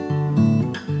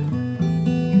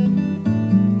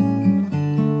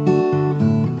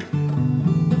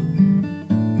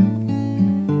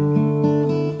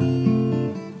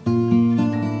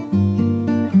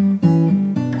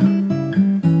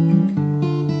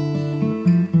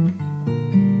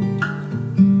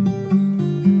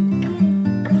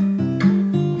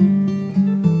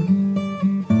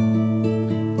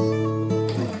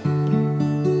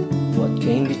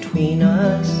 Came between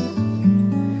us.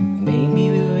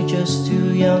 Maybe we were just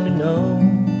too young to know.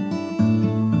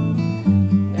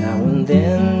 Now and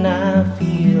then I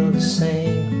feel the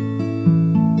same.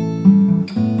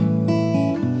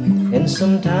 And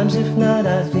sometimes if not,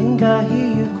 I think I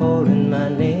hear you calling my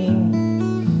name.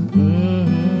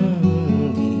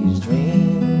 These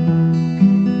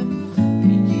dreams,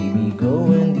 they keep me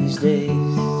going these days.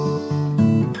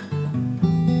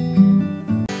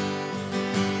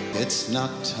 It's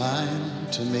not time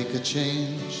to make a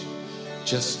change.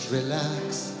 Just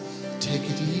relax, take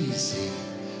it easy.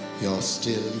 You're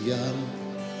still young,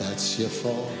 that's your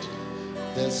fault.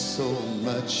 There's so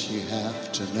much you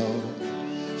have to know.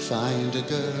 Find a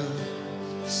girl,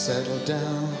 settle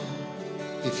down.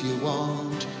 If you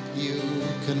want, you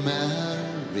can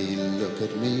marry. Look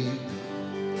at me,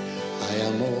 I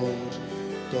am old,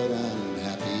 but I'm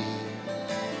happy.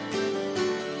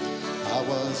 I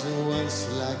was once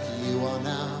like you are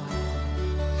now,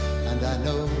 and I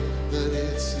know that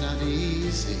it's not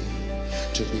easy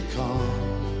to be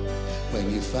calm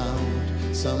when you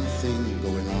found something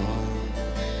going on.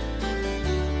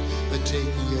 But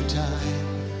take your time,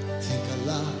 think a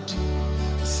lot,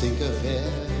 think of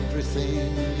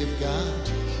everything you've got,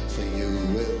 for you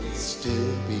will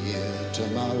still be here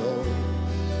tomorrow,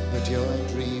 but your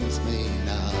dreams may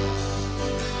not.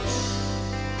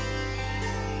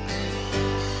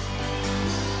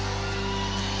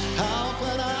 How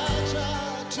can I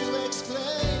try to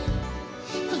explain?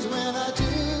 'Cause when I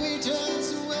do, he turns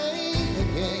away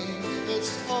again.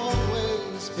 It's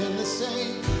always been the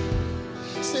same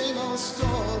old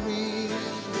story.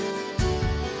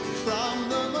 From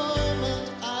the moment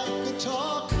I could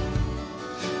talk,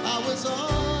 I was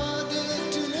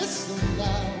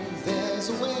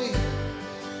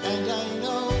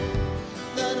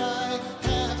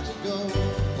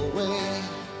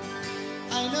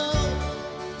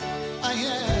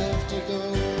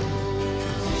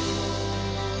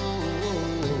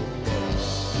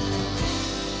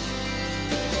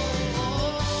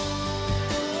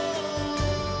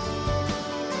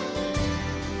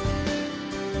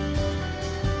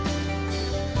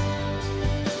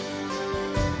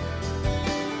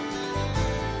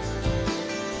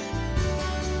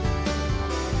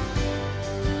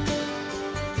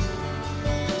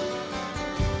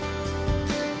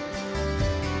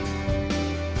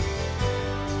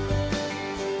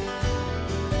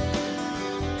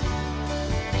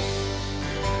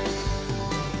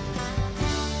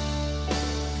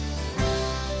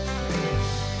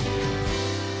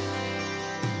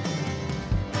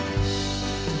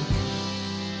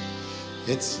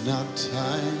It's not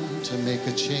time to make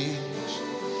a change.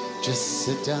 Just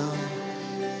sit down,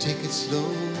 take it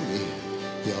slowly.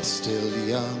 You're still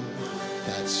young,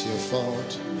 that's your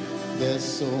fault. There's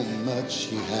so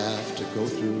much you have to go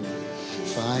through.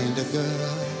 Find a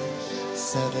girl,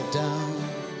 settle down.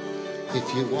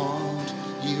 If you want,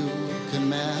 you can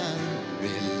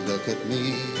marry. Look at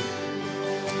me,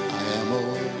 I am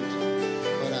old,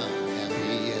 but I'm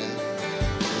happy, yeah.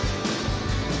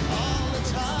 All the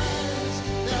times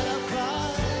that I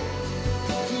cried,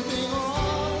 keeping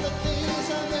all the things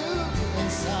I knew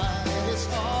inside. It's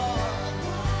hard,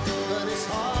 but it's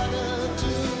harder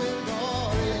to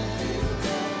ignore it.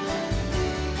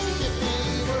 If they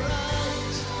were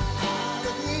right, I'd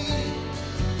agree,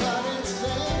 but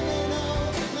instead they know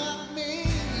not me.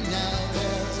 Now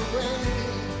there's a way,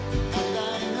 and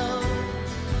I know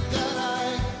that I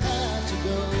have to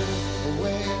go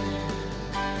away.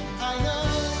 I know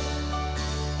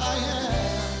I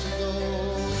have to go.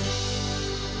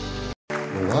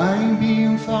 Oh, I'm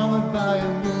being followed by a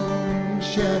moon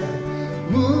shadow,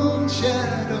 moon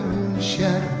shadow, moon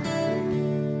shadow,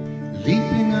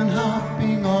 leaping and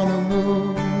hopping on a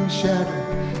moon shadow,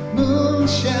 moon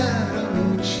shadow,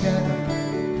 moon shadow.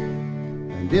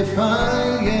 And if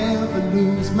I ever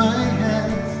lose my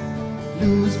hands,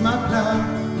 lose my plow,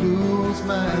 lose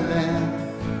my land,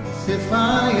 if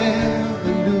I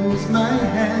ever lose my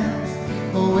hands,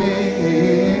 oh,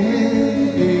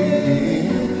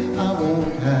 I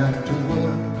won't have to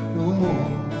work no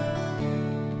more.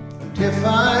 And if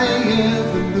I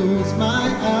ever lose my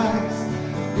eyes,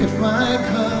 if my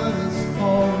colors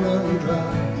all run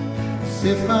dry,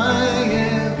 if I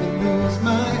ever lose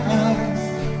my eyes,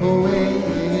 oh,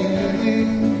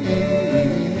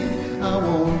 I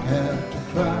won't have to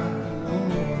cry no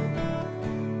more.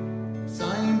 'Cause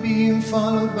I'm being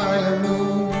followed by a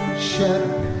moon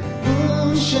shadow,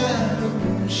 moon shadow,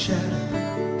 moon shadow,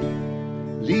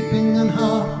 leaping and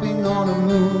hopping on a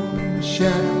moon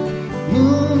shadow,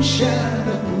 moon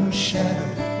shadow, moon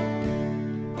shadow.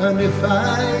 And if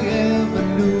I ever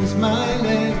lose my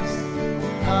legs,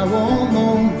 I won't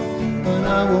moan and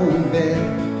I won't beg.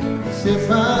 'Cause if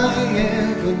I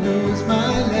ever lose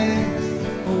my legs,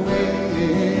 oh,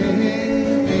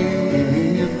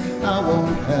 I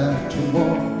won't have to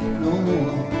walk no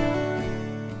more.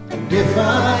 And if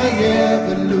I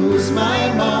ever lose my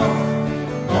mouth,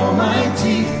 all my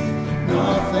teeth,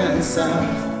 north and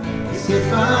south, if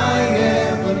I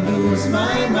ever lose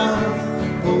my mouth,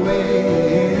 oh,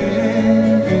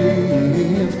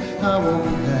 I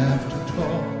won't have to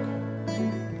talk.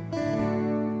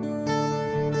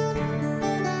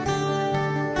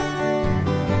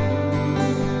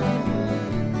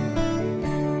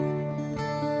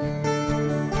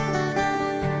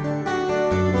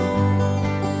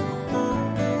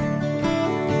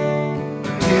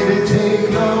 Did it take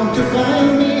long to find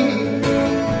me?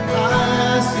 I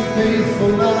asked you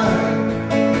faithful lie.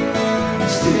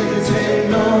 Did it take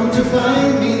long to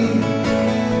find me?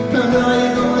 And are you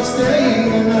gonna stay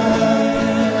tonight?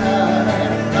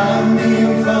 I'm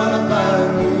being followed by a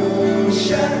moon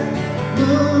shadow,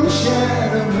 moon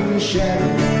shadow, moon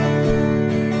shadow,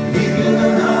 leaping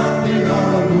and hopping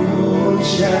on a moon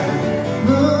shadow,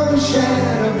 moon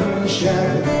shadow, moon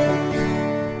shadow,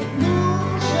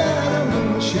 moon shadow,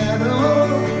 moon shadow,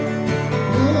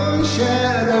 moon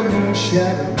shadow, moon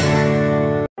shadow.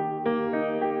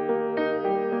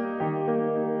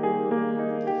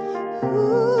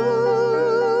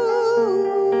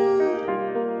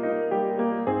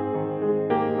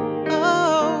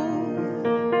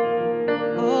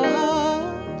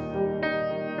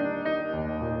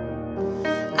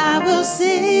 I will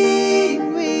sing,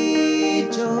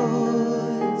 rejoice.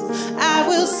 I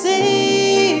will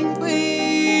sing,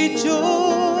 rejoice.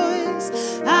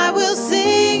 I will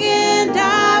sing and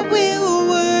I will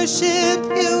worship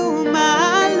you,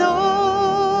 my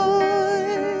Lord.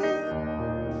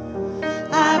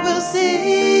 I will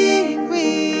sing,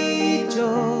 rejoice.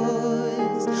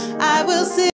 I will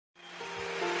sing.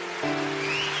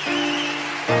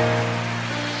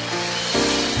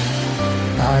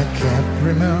 I can't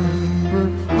remember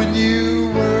when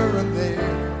you weren't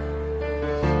there,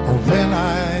 or when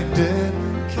I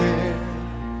didn't care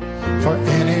for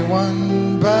anyone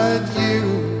but you.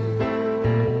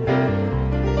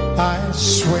 I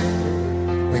swear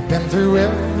we've been through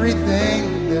everything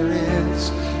there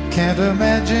is. Can't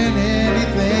imagine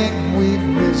anything we've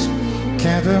missed.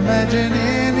 Can't imagine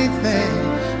anything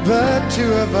the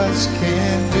two of us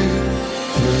can do.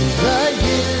 Through the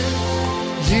years,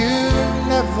 you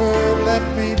never let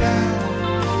me down.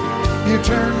 You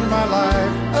turned my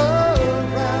life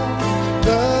around.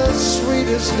 The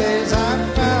sweetest days I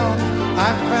found, I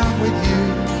I found with you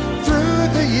through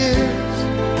the years.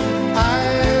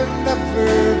 I've never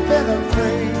been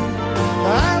afraid.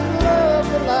 I've loved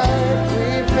the life we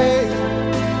made,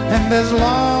 and as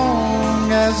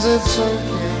long as it's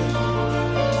okay,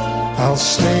 I'll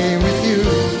stay with you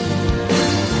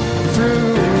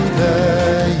through the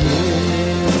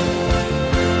years.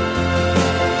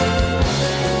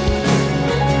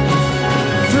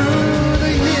 Through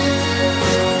the years,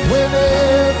 when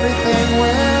everything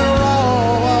went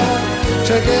wrong,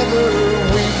 together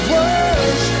we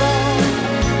were strong.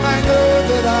 I know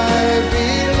that I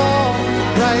belong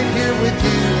right here with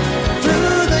you.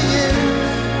 Through the years,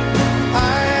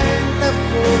 I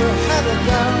never had a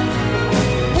doubt.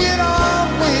 We'd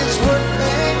always work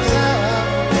things out.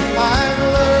 I've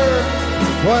learned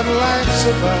what life's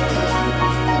about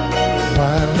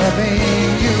by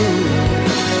loving you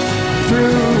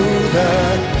through the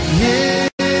years.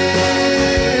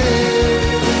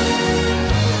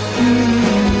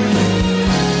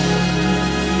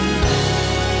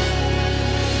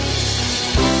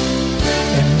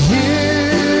 And you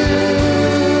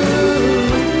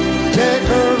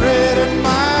decorated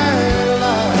my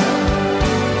life,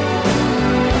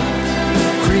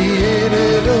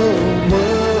 created a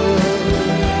world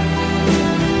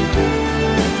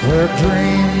where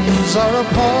dreams are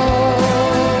apart.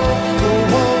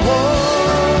 Oh, oh,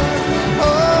 oh,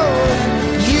 oh,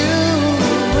 you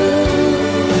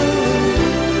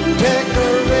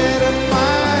decorated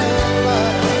my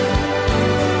life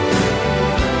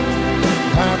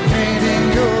by painting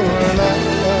your love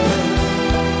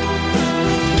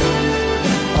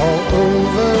all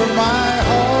over my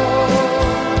heart.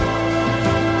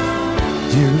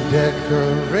 You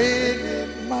decorated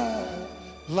my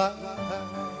life.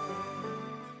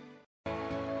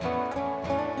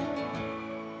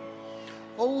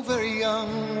 Oh, very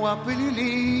young, what will you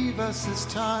leave us this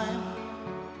time?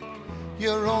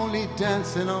 You're only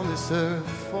dancing on this earth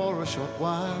for a short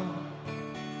while,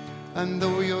 and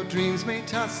though your dreams may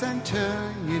toss and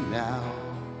turn you now,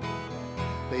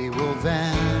 they will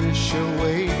vanish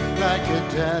away like your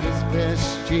daddy's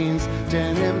best jeans,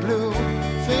 denim blue,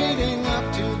 fading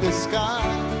up to the sky.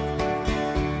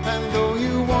 And though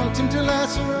you want him to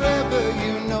last forever,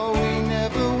 you know he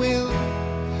never will.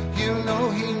 You know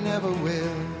he never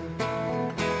will.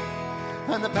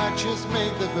 And the patches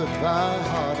make the goodbye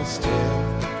harder still.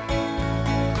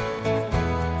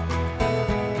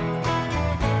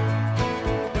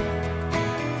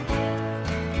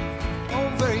 Oh,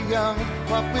 very young,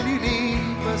 what will you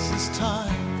leave us this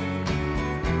time?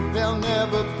 There'll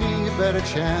never be a better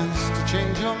chance to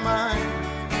change your mind.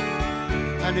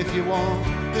 And if you want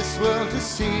this world to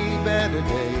see better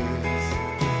days,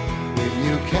 will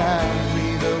you carry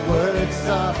the words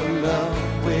of love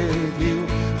with you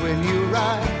when you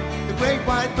ride the great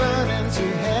white bird into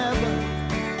heaven?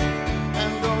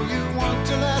 And though you want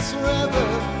to last forever,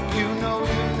 you know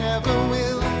you never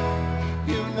will.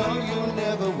 You know you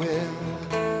never will.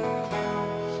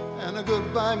 And a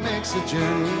goodbye makes the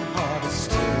journey harder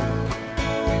still.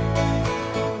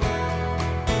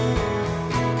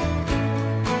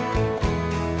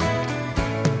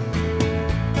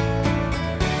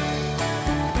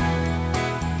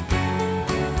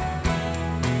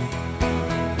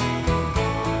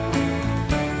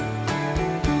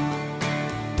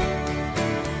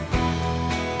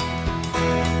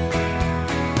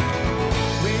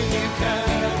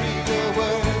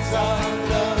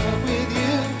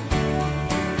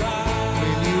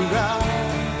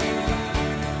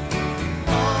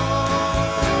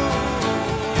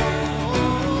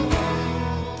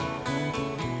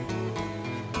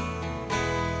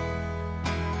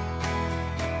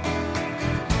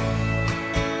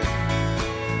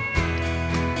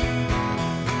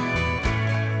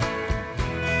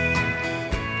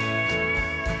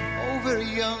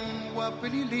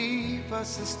 Will you leave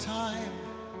us this time?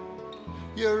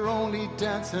 You're only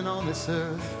dancing on this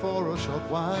earth for a short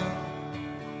while.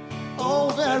 Oh,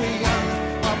 very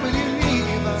young, what will you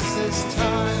leave us this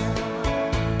time?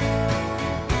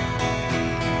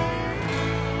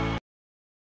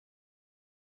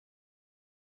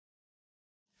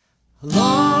 A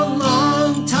long,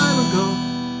 long time ago,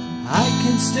 I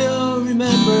can still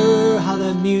remember how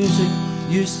that music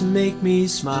used to make me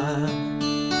smile.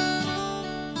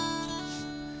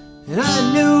 And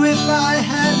I knew if I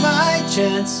had my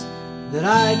chance that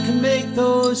I could make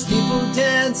those people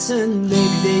dance, and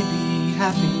maybe they'd be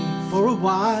happy for a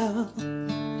while.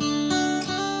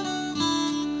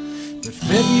 But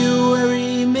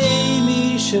February made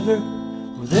me shiver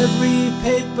with every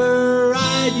paper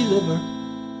I deliver.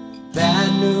 Bad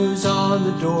news on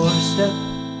the doorstep,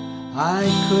 I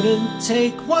couldn't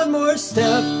take one more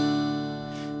step,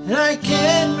 and I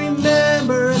can't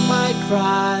remember if I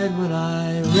cried when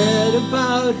I read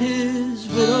about his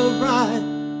widow bride.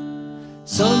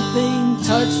 Something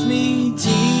touched me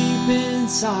deep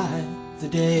inside the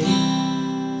day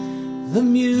the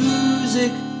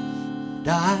music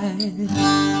died.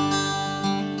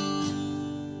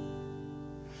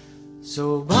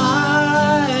 So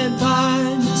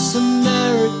bye-bye, Miss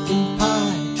American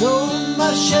Pie. Drove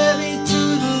my Chevy to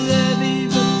the levee,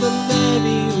 but the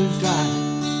levee was dry.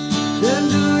 Them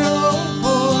good old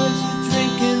boys were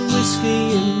drinking whiskey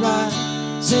and rye,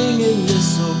 singing,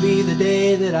 this'll be the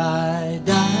day that I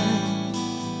die.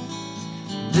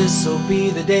 This'll be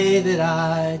the day that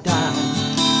I die.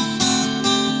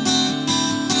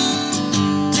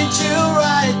 Did you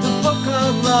write the book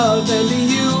of love, and do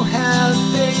you have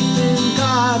faith in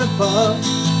God above?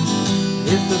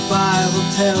 If the Bible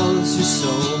tells you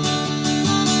so,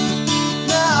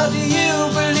 now do you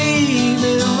believe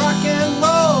in rock and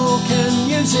roll? Can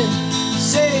music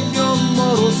save your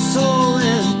mortal soul?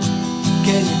 And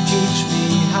can you teach me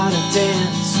how to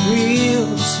dance real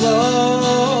slow?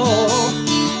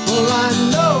 Well, I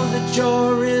know that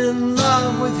you're in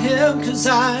love with him, 'cause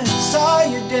I saw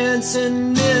you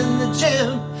dancing in the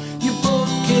gym. You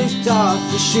both kicked off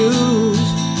your shoes.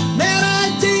 Man, I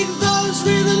dig those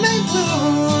rhythm and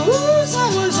blues. I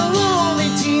was a lonely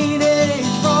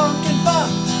teenage bronco buck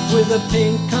with a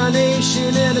pink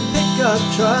carnation and a pickup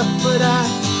truck, but I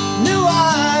knew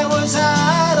I was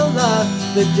out of luck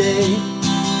the day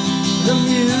the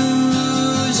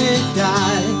music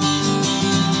died.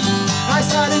 I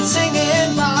started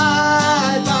singing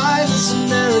bye-bye, Miss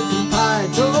American Pie.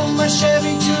 Drove my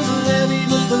Chevy to the levee,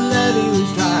 but the levee was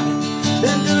dry.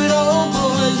 Them good old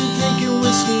boys were drinking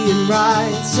whiskey and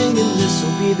rye, singing,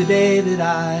 this'll be the day that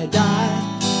I die.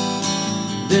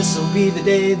 This'll be the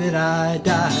day that I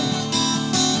die.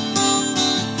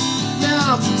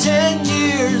 Now for 10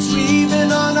 years we've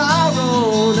been on our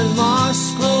own, and moss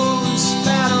grows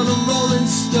fat on a rolling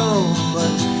stone,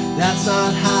 but that's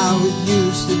not how it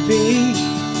used to be.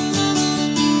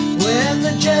 When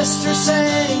the jester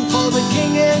sang for the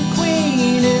king and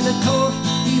queen in a coat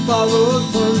he borrowed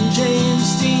from James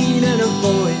Dean, and a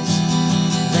voice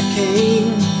that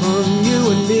came from you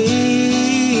and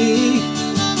me.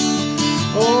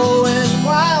 Oh, and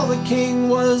while the king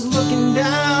was looking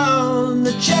down,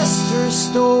 the jester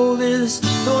stole his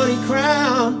thorny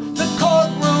crown. The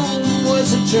courtroom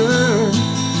was adjourned,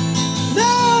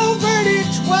 no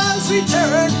verdict was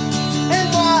returned, and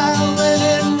while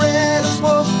Lennon read a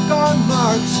book on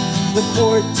Marx, the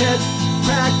quartet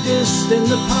practiced in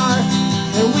the park,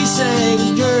 and we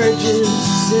sang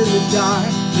dirges in the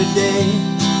dark the day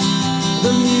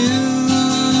the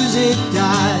music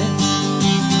died.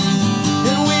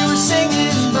 And we were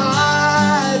singing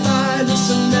bye-bye, Miss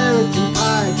American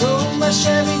Pie. Drove my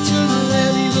Chevy to the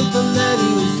levee, but the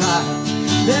levee was dry.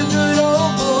 Them good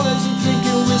old boys were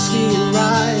drinking whiskey and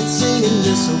rye, singing,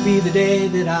 this'll be the day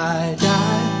that I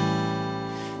die.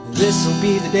 This'll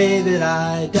be the day that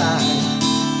I die.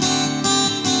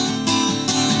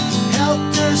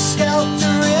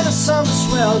 Helter-skelter in a summer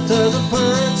swelter, the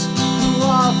birds flew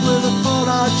off with a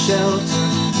fallout shelter,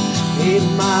 8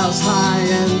 miles high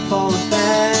and falling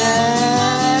fast.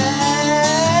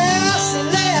 They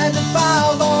land and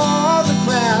fouled on the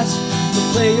grass. The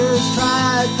players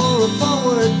tried for a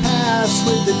forward pass,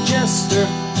 with the jester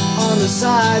on the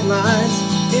sidelines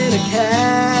in a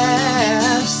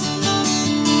cast.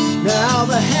 Now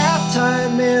the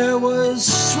halftime air was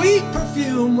sweet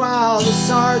perfume, while the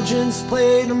sergeants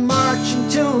played a marching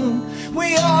tune.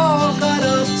 We all got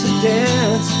up to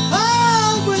dance,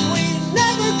 oh, but we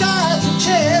never got the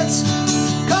chance,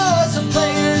 'cause the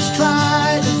players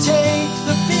tried to take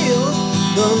the field.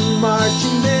 The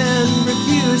marching men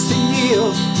refused to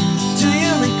yield. Do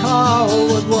you recall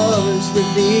what was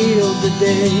revealed the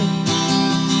day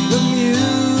the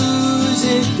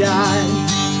music died?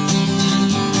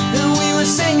 And we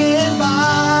were singing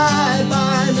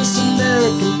bye-bye, Miss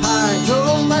American Pie.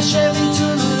 Drove my Chevy to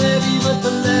the levee, but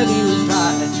the levee was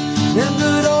dry. Them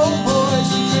good old boys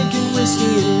were drinking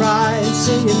whiskey and rye, and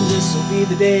singing, this'll be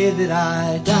the day that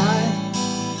I die.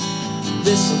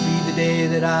 This'll be the day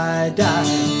that I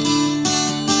die.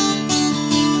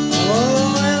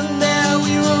 Oh, and there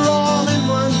we were all in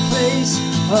one place,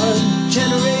 a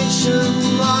generation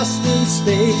lost in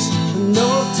space, and no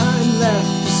time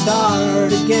left to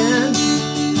start again.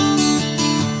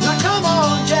 Now come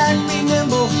on, Jack, be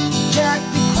nimble, Jack,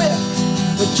 be quick.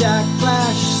 But Jack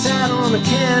Flash sat on a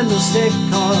candlestick,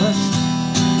 'cause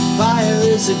fire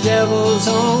is the devil's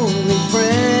only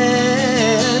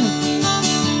friend.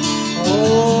 Oh,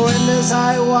 Oh, and as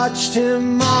I watched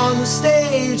him on the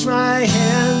stage, my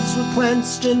hands were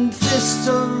clenched in fists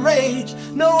of rage.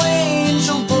 No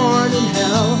angel born in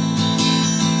hell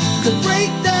could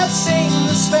break that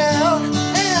saint's spell.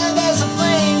 And as the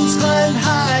flames climbed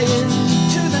high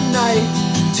into the night,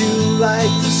 to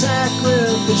light the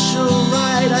sacrificial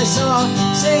rite, I saw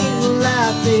Satan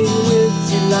laughing with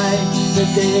delight the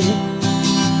day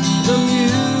the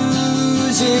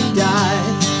music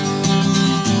died.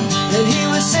 And he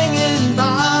was singing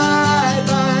bye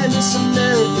bye Miss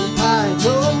American Pie.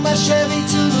 Drove my Chevy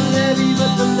to the levee,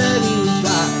 but the levee was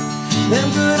dry. Them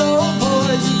good old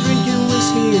boys are drinking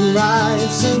whiskey and rye,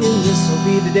 singing this'll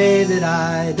be the day that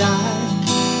I die.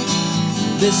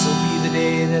 This'll be the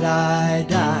day that I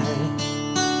die.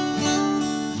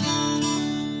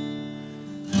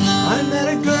 I met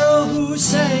a girl who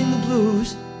sang the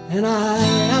blues, and I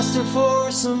asked her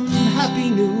for some happy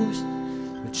news,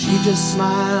 but she just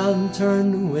smiled and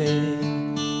turned away.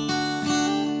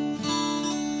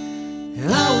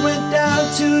 And I went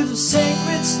down to the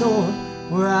sacred store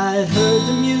where I'd heard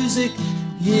the music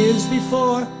years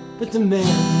before, but the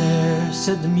man there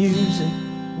said the music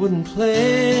wouldn't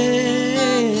play.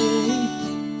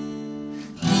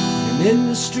 And in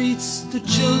the streets the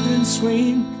children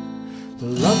screamed, the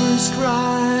lovers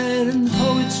cried and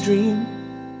poets dreamed.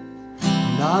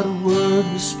 Not a word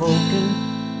was spoken,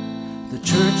 the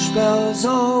church bells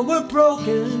all were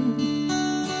broken.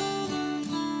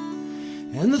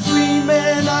 And the three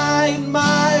men I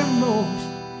admire most,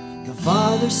 the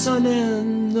Father, Son,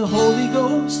 and the Holy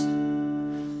Ghost,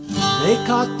 they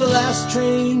caught the last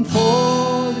train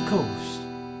for the coast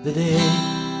the day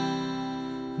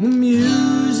the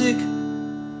music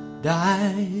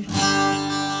died.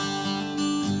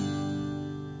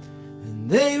 And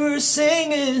they were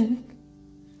singing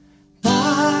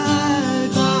bye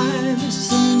bye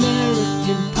Miss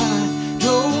American Pie.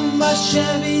 Drove my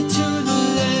Chevy to the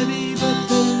levee, but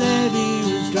the levee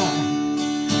was dry.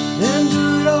 Them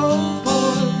good old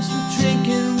boys were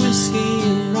drinking whiskey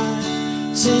and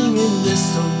rye, singing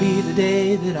this'll be the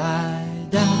day that I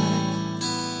die.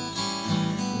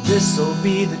 This'll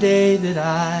be the day that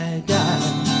I die.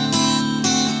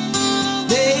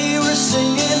 They were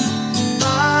singing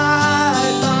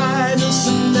bye bye Miss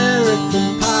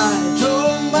American Pie.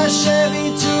 Drove my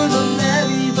Chevy to the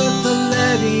levee, but the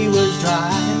levee was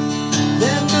dry.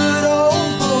 Them good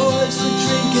old boys were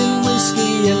drinking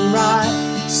whiskey and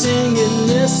rye, singing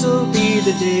this'll be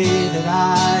the day that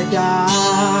I die.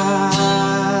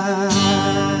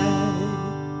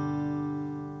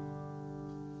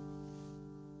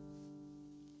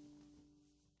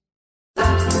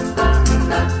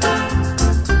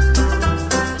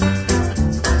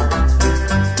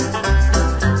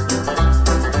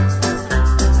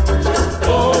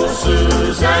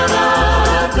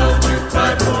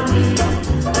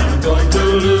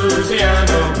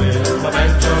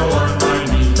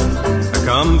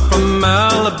 Come from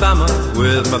Alabama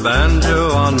with my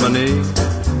banjo on my knee.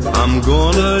 I'm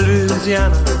going to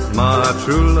Louisiana, my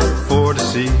true love for to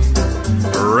see.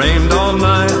 Rained all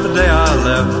night the day I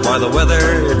left, while the weather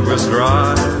it was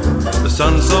dry. The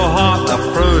sun so hot I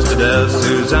froze to death.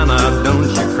 Susanna, don't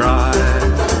you cry.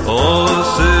 Oh,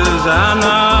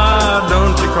 Susanna,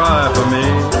 don't you cry for me.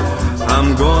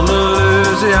 I'm going to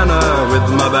Louisiana with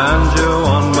my banjo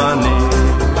on my knee.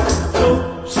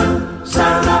 Oh,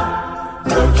 Susanna,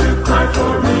 don't you cry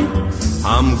for me.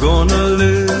 I'm going to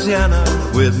Louisiana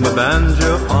with my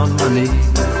banjo on my knee.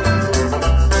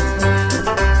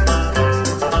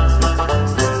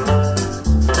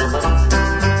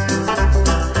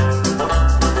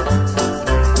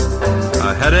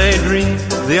 I had a dream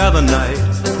the other night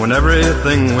when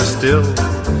everything was still.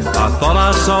 I thought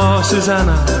I saw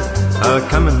Susanna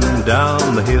coming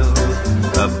down the hill.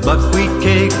 A buckwheat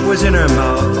cake was in her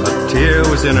mouth, a tear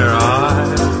was in her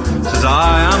eye. Says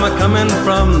I'm a-coming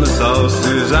from the south,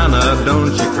 Susanna,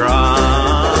 don't you cry.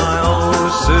 Oh,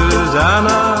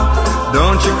 Susanna,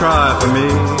 don't you cry for me.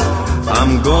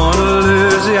 I'm going to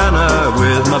Louisiana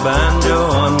with my banjo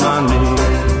on my knee.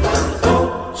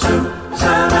 Oh,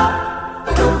 Susanna,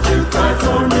 don't you cry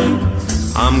for me.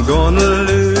 I'm going to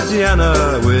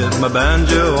Louisiana with my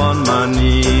banjo on my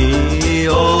knee.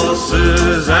 Oh,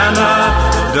 Susanna,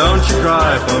 don't you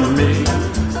cry for me.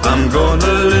 I'm going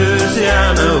to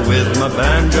Louisiana with my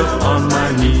banjo on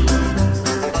my knee.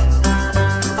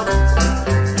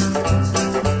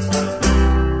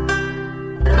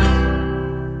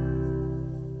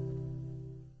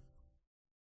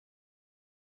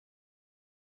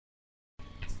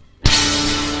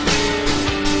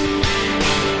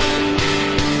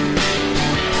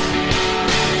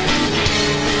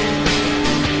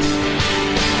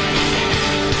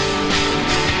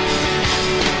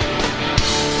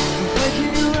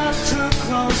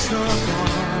 stuck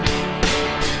on.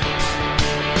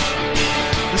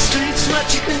 The streets,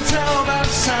 what you can tell by the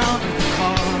sound of